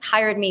groups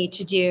hired me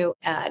to do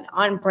an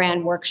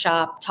on-brand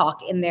workshop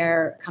talk in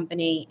their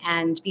company.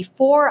 And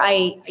before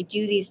I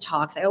do these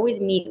talks, I always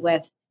meet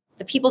with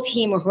the people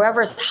team or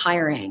whoever's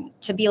hiring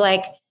to be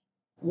like,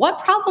 what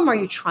problem are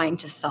you trying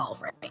to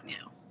solve right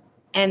now?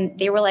 And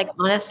they were like,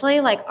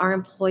 honestly, like our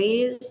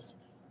employees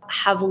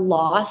have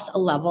lost a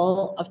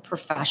level of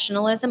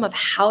professionalism of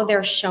how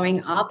they're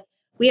showing up.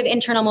 We have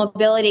internal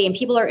mobility and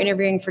people are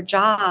interviewing for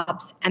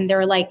jobs and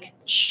they're like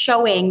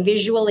showing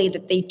visually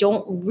that they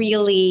don't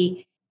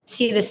really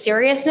see the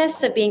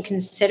seriousness of being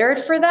considered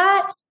for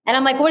that. And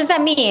I'm like, what does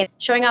that mean?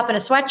 Showing up in a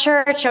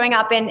sweatshirt, showing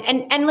up in,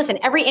 and listen,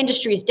 every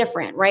industry is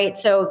different, right?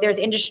 So there's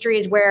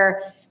industries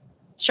where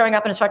showing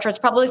up in a sweatshirt is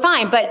probably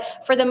fine.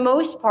 But for the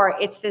most part,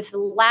 it's this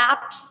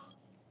lapse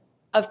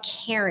of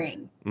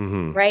caring,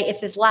 right?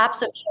 It's this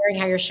lapse of caring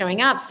how you're showing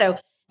up. So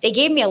they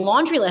gave me a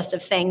laundry list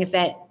of things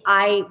that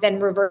I then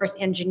reverse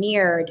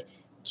engineered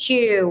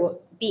to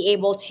be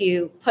able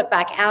to put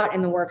back out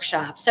in the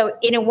workshop. So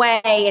in a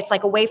way, it's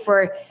like a way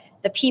for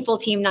the people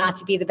team not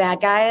to be the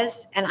bad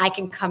guys. And I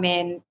can come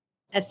in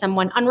as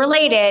someone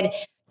unrelated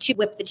to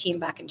whip the team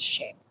back into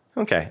shape.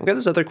 Okay. I've got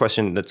this other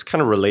question that's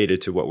kind of related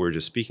to what we were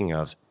just speaking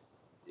of.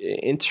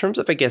 In terms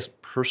of, I guess,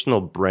 personal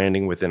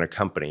branding within a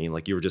company,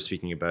 like you were just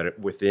speaking about it,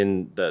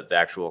 within the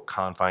actual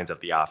confines of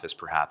the office,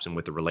 perhaps, and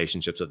with the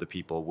relationships of the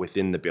people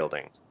within the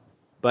building.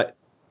 But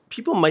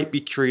people might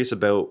be curious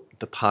about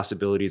the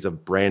possibilities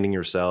of branding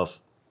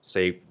yourself.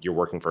 Say you're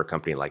working for a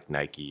company like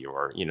Nike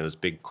or, this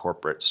big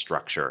corporate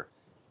structure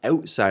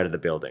outside of the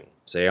building,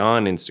 say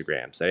on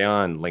Instagram, say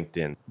on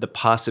LinkedIn, the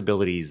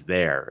possibilities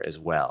there as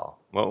well.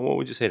 What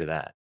would you say to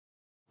that?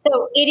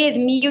 So it is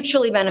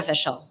mutually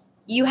beneficial.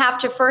 You have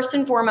to first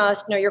and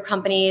foremost know your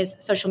company's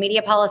social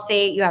media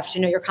policy. You have to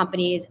know your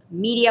company's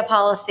media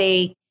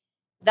policy.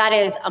 That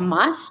is a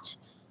must.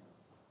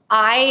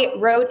 I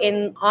wrote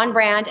in On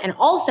Brand and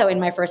also in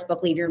my first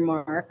book, Leave Your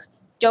Mark,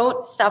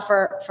 don't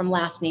suffer from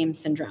last name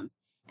syndrome.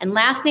 And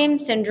last name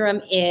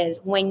syndrome is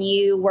when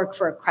you work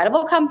for a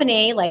credible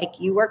company, like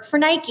you work for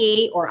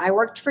Nike or I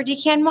worked for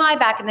DKNY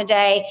back in the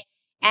day,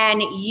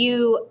 and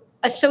you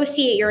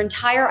associate your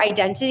entire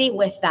identity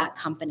with that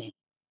company.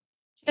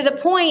 To the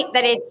point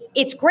that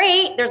it's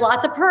great. There's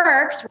lots of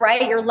perks,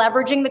 right? You're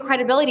leveraging the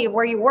credibility of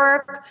where you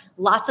work.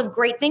 Lots of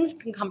great things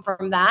can come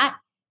from that.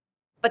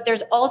 But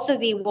there's also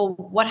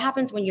what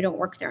happens when you don't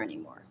work there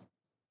anymore?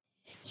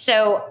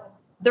 So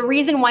the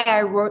reason why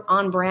I wrote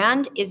On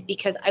Brand is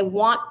because I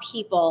want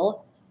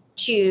people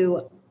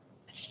to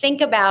think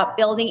about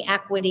building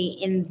equity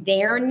in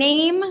their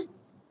name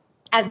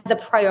as the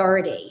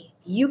priority.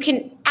 You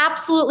can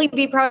absolutely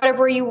be proud of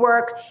where you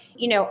work,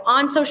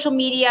 on social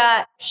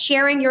media,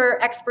 sharing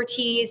your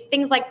expertise,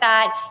 things like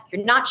that.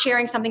 You're not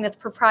sharing something that's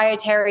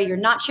proprietary. You're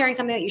not sharing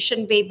something that you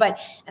shouldn't be. But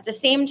at the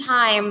same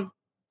time,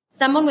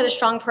 someone with a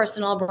strong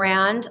personal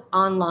brand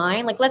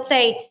online, like let's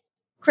say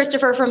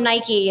Christopher from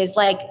Nike is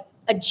like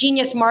a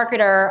genius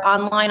marketer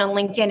online on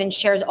LinkedIn and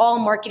shares all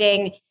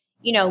marketing,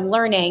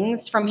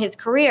 learnings from his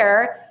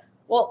career.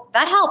 Well,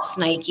 that helps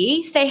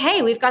Nike say,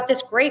 hey, we've got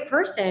this great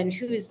person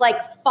who's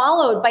like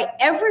followed by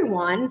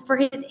everyone for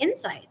his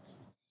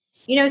insights.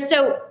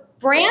 So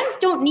brands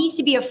don't need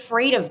to be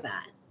afraid of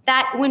that.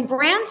 That when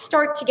brands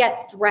start to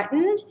get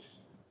threatened,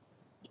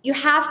 you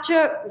have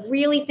to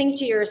really think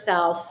to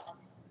yourself,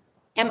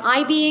 am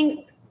I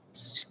being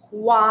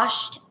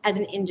squashed as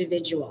an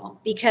individual?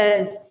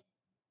 Because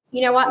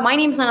you know what? My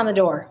name's not on the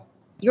door.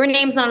 Your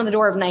name's not on the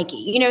door of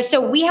Nike.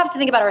 So we have to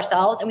think about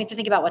ourselves and we have to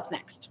think about what's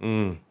next.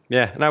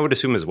 Yeah. And I would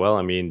assume as well,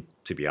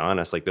 to be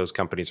honest, like those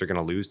companies are going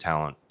to lose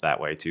talent that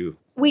way too.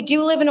 We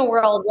do live in a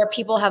world where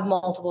people have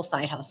multiple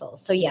side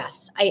hustles. So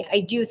yes,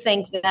 I do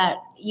think that,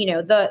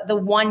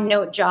 the one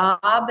note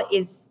job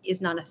is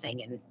not a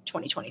thing in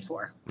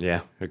 2024.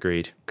 Yeah,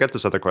 agreed. Got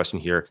this other question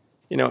here.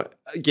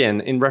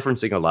 Again, in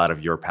referencing a lot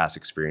of your past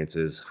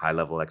experiences, high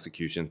level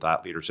execution,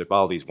 thought leadership,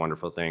 all these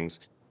wonderful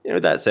things.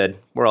 That said,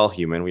 we're all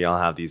human. We all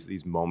have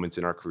these moments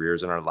in our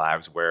careers and our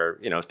lives where,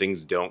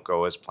 things don't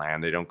go as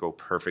planned. They don't go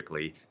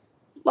perfectly.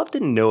 love to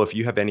know if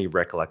you have any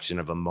recollection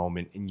of a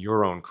moment in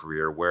your own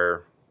career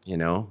where,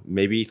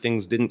 maybe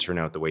things didn't turn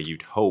out the way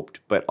you'd hoped,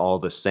 but all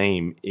the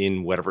same,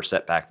 in whatever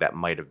setback that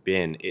might have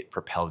been, it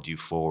propelled you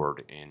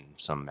forward in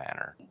some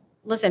manner.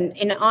 Listen,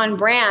 in On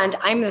Brand,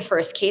 I'm the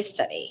first case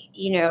study.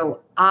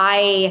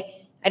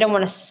 I don't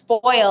want to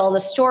spoil the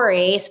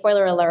story,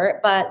 spoiler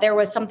alert, but there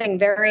was something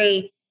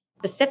very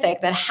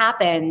specific that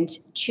happened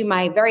to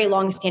my very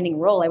long-standing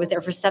role. I was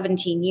there for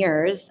 17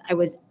 years. I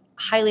was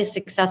highly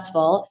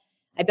successful.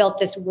 I built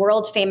this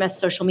world-famous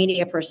social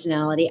media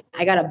personality.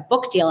 I got a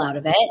book deal out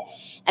of it.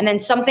 And then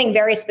something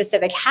very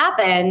specific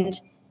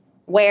happened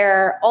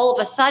where all of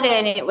a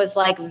sudden it was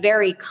like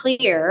very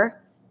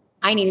clear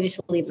I needed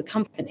to leave the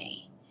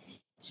company.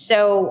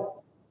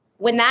 So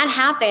when that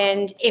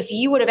happened, if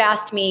you would have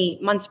asked me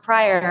months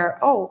prior,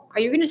 oh, are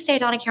you going to stay at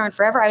Donna Karan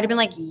forever? I would have been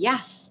like,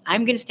 yes,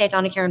 I'm going to stay at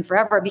Donna Karan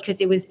forever,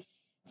 because it was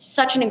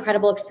such an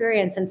incredible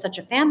experience and such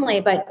a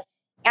family. But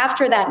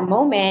after that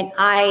moment,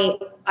 I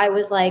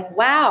was like,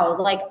 wow,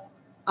 like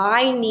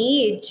I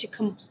need to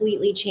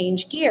completely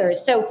change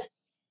gears. So,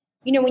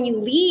 when you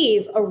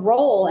leave a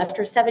role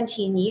after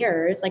 17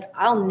 years, like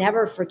I'll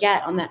never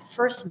forget on that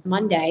first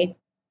Monday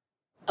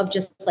of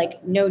just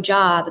like no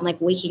job and like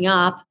waking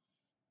up,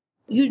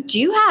 you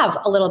do have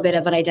a little bit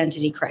of an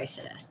identity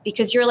crisis,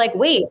 because you're like,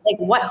 wait, like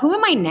what, who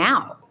am I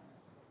now?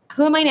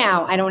 Who am I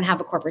now? I don't have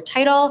a corporate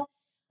title.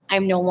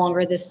 I'm no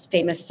longer this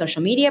famous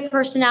social media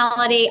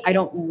personality. I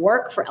don't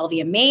work for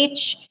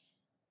LVMH.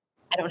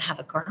 I don't have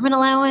a garment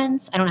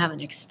allowance. I don't have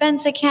an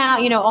expense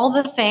account, all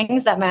the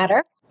things that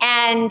matter.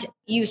 And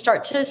you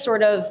start to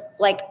sort of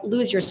like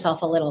lose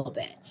yourself a little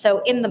bit.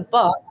 So in the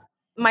book,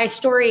 my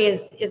story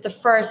is the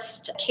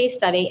first case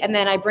study, and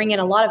then I bring in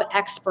a lot of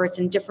experts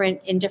in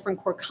different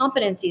core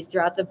competencies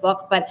throughout the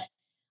book. But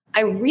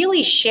I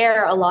really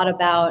share a lot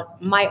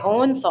about my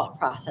own thought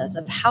process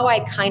of how I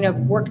kind of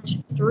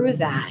worked through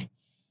that,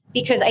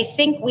 because I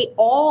think we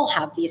all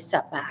have these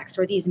setbacks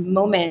or these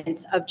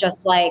moments of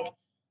just like,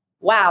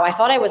 wow, I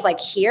thought I was like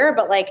here,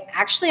 but like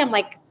actually I'm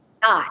like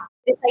not.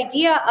 This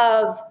idea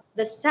of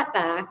the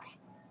setback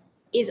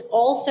is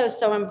also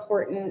so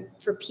important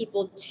for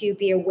people to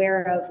be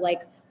aware of,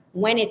 like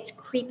when it's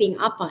creeping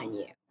up on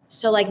you.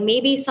 So like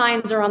maybe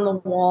signs are on the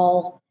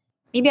wall.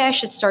 Maybe I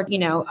should start,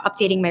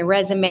 updating my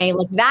resume.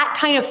 Like that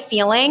kind of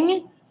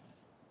feeling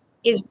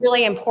is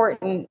really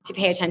important to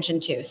pay attention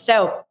to.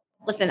 So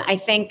listen, I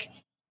think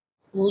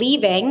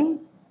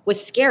leaving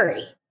was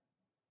scary.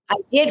 I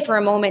did for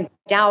a moment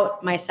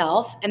doubt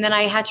myself. And then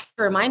I had to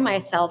remind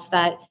myself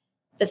that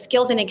the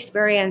skills and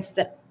experience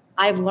that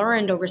I've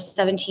learned over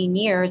 17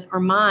 years are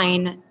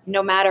mine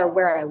no matter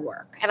where I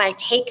work. And I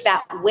take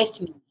that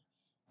with me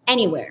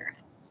anywhere.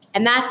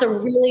 And that's a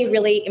really,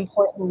 really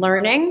important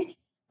learning.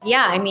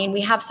 Yeah, I mean,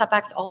 we have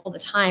setbacks all the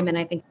time, and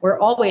I think we're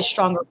always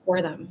stronger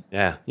for them.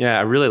 Yeah,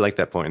 I really like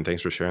that point, and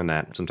thanks for sharing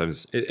that.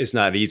 Sometimes it's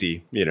not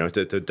easy,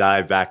 to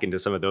dive back into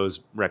some of those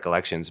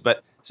recollections.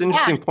 But it's an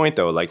interesting point,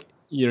 though. Like,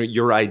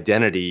 your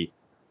identity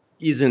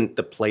isn't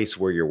the place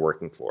where you're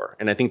working for.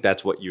 And I think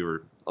that's what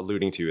you're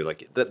alluding to.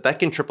 Like, that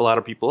can trip a lot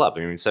of people up.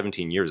 I mean,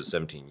 17 years is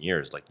 17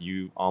 years. Like,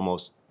 you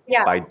almost,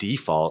 by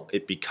default,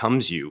 it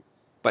becomes you.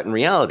 But in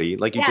reality,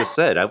 like you just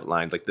said,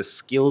 outlined, like the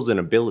skills and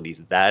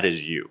abilities, that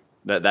is you.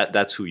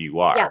 That's who you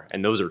are. Yeah.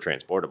 And those are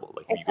transportable.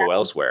 Like, you go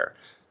elsewhere,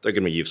 they're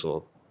going to be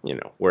useful,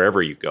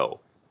 wherever you go.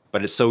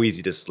 But it's so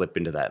easy to slip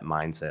into that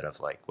mindset of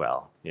like,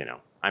 well,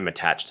 I'm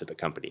attached to the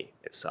company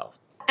itself.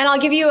 And I'll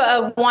give you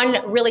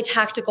one really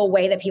tactical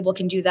way that people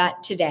can do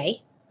that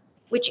today,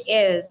 which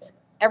is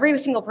every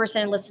single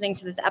person listening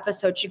to this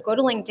episode should go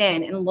to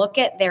LinkedIn and look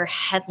at their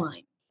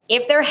headline.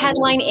 If their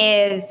headline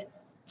is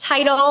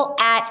title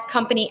at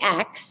company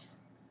X,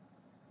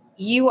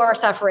 you are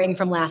suffering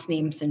from last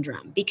name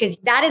syndrome, because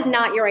that is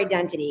not your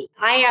identity.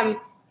 I am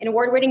an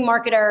award-winning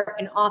marketer,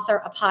 an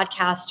author, a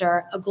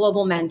podcaster, a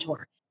global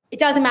mentor. It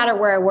doesn't matter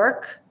where I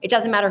work. It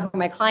doesn't matter who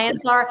my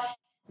clients are.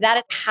 That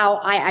is how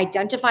I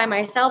identify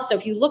myself. So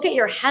if you look at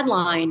your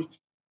headline,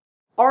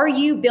 are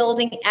you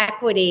building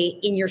equity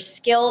in your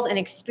skills and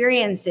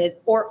experiences,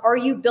 or are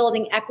you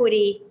building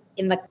equity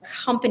in the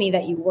company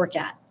that you work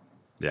at?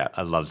 Yeah,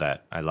 I love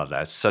that.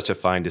 It's such a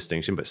fine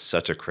distinction, but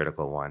such a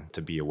critical one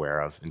to be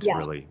aware of and to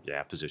really,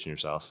 position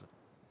yourself.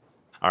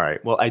 All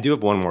right. Well, I do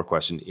have one more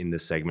question in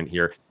this segment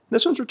here.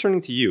 This one's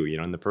returning to you,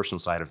 in the personal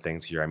side of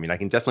things here. I mean, I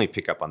can definitely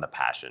pick up on the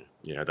passion,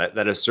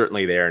 that is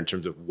certainly there in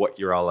terms of what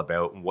you're all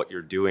about and what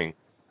you're doing.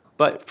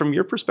 But from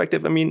your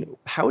perspective, I mean,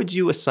 how would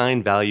you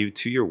assign value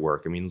to your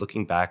work? I mean,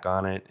 looking back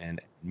on it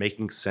and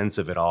making sense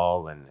of it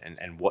all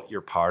and what you're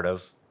part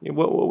of,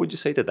 what would you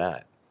say to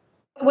that?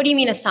 What do you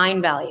mean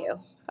assign value?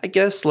 I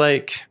guess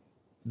like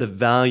the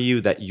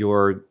value that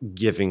you're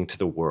giving to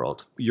the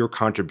world, your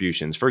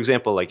contributions. For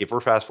example, like if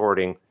we're fast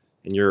forwarding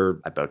and you're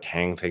about to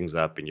hang things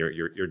up and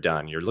you're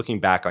done, you're looking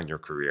back on your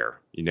career,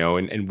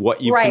 and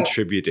what you've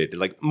contributed,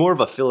 like more of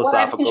a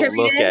philosophical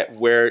look at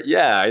where,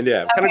 I'm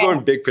kind of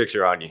going big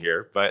picture on you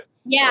here, but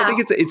I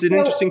think it's an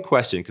interesting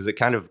question because it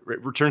kind of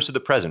returns to the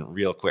present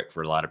real quick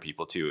for a lot of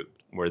people too,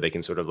 where they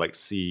can sort of like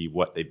see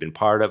what they've been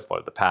part of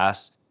or the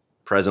past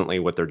presently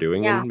what they're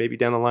doing Yeah. and maybe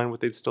down the line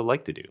what they'd still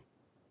like to do.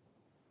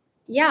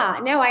 Yeah,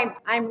 no,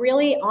 I'm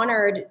really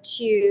honored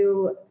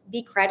to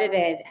be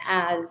credited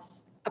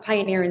as a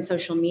pioneer in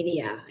social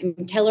media. I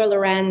mean, Taylor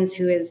Lorenz,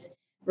 who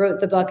wrote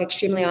the book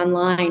Extremely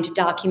Online to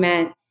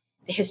document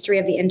the history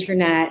of the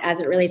internet as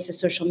it relates to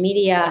social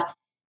media,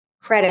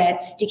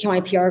 credits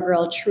DKNY PR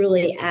Girl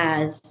truly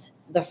as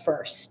the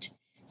first.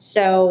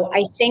 So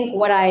I think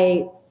what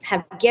I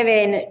have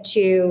given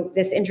to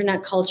this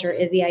internet culture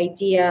is the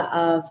idea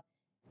of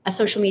a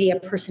social media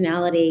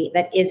personality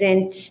that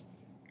isn't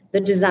the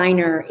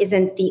designer,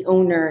 isn't the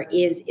owner,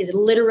 is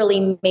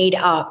literally made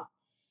up,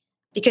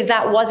 because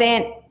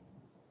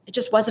it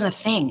just wasn't a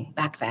thing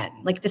back then.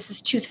 Like, this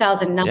is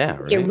 2009. Yeah,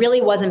 right. It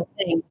really wasn't a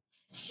thing.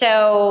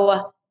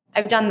 So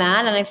I've done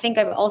that. And I think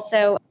I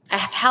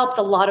have helped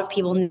a lot of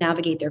people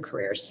navigate their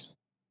careers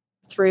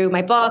through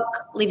my book,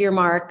 Leave Your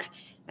Mark,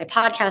 my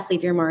podcast,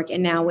 Leave Your Mark,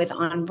 and now with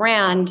On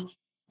Brand,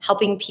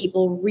 helping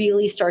people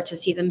really start to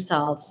see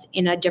themselves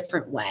in a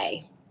different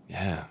way.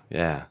 Yeah.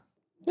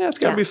 It's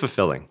got to be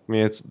fulfilling. I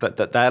mean, it's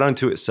that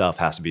unto itself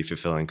has to be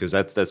fulfilling, because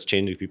that's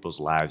changing people's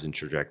lives and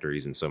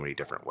trajectories in so many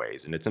different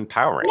ways, and it's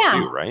empowering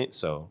too, right?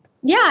 So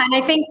yeah, and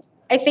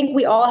I think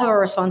we all have a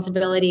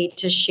responsibility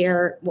to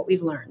share what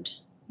we've learned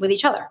with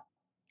each other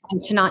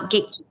and to not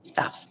gatekeep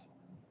stuff.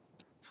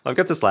 I've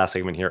got this last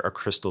segment here, a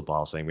crystal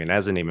ball segment.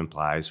 As the name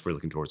implies, we're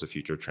looking towards the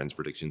future, trends,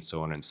 predictions,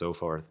 so on and so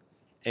forth.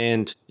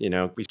 And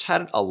we've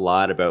chatted a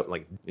lot about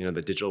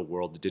the digital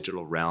world, the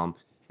digital realm,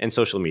 and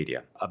social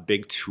media, a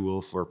big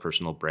tool for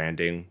personal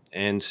branding.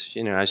 And,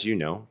 as you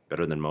know,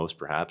 better than most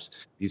perhaps,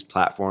 these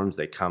platforms,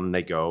 they come,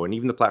 they go. And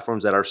even the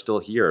platforms that are still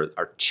here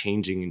are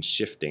changing and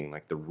shifting.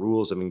 Like, the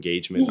rules of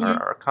engagement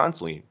are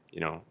constantly,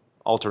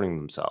 altering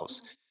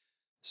themselves.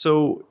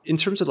 So in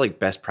terms of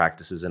best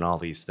practices and all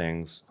these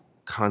things,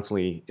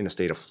 constantly in a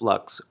state of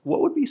flux,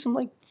 what would be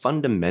some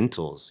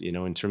fundamentals,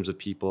 in terms of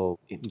people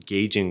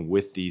engaging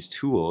with these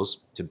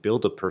tools to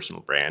build a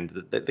personal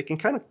brand that they can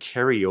kind of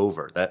carry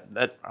over,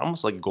 that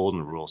almost like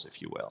golden rules,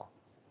 if you will?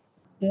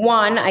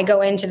 One, I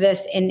go into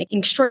this in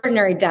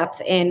extraordinary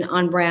depth in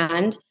On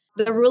Brand.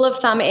 The rule of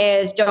thumb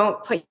is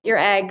don't put your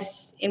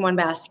eggs in one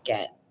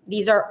basket.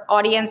 These are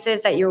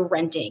audiences that you're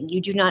renting.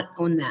 You do not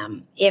own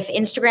them. If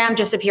Instagram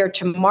disappeared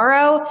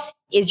tomorrow,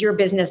 is your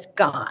business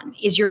gone?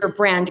 Is your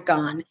brand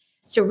gone?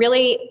 So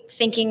really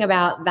thinking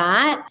about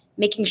that,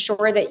 making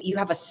sure that you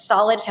have a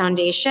solid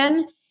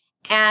foundation.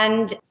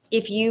 And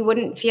if you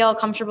wouldn't feel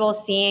comfortable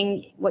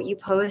seeing what you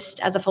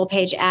post as a full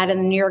page ad in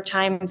the New York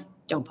Times,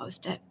 don't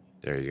post it.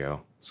 There you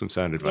go. Some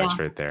sound advice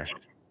right there.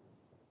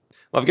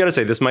 Well, I've got to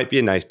say, this might be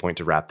a nice point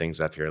to wrap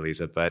things up here,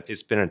 Lisa, but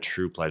it's been a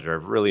true pleasure.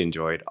 I've really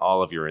enjoyed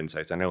all of your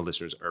insights. I know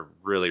listeners are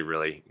really,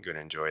 really going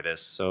to enjoy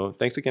this. So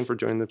thanks again for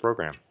joining the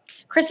program.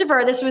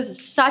 Christopher, this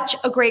was such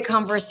a great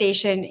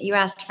conversation. You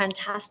asked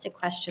fantastic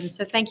questions.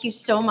 So thank you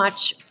so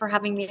much for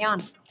having me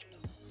on.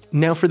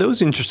 Now, for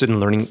those interested in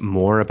learning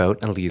more about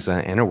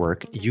Aliza and her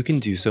work, you can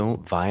do so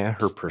via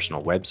her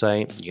personal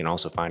website. You can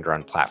also find her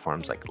on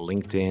platforms like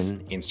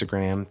LinkedIn,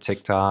 Instagram,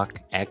 TikTok,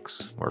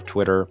 X, or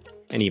Twitter,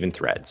 and even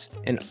Threads.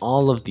 And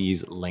all of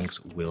these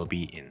links will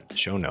be in the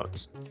show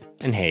notes.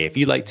 And hey, if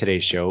you like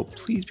today's show,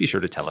 please be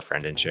sure to tell a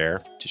friend and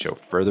share. To show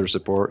further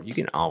support, you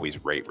can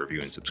always rate,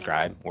 review, and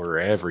subscribe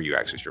wherever you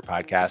access your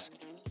podcasts.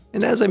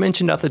 And as I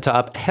mentioned off the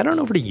top, head on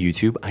over to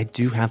YouTube. I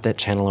do have that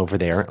channel over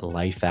there,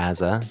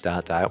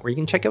 lifeasa.diet, where you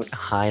can check out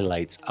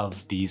highlights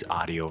of these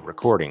audio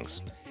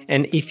recordings.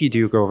 And if you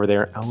do go over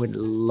there, I would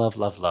love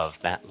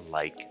that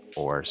like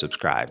or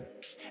subscribe.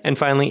 And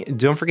finally,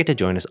 don't forget to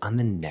join us on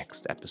the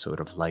next episode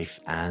of Life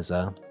As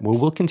A, where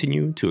we'll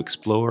continue to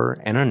explore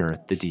and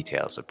unearth the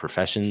details of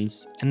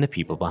professions and the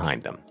people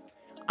behind them.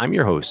 I'm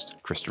your host,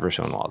 Christopher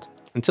Schoenwald.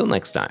 Until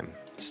next time,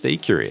 stay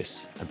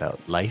curious about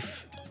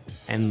life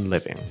and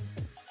living.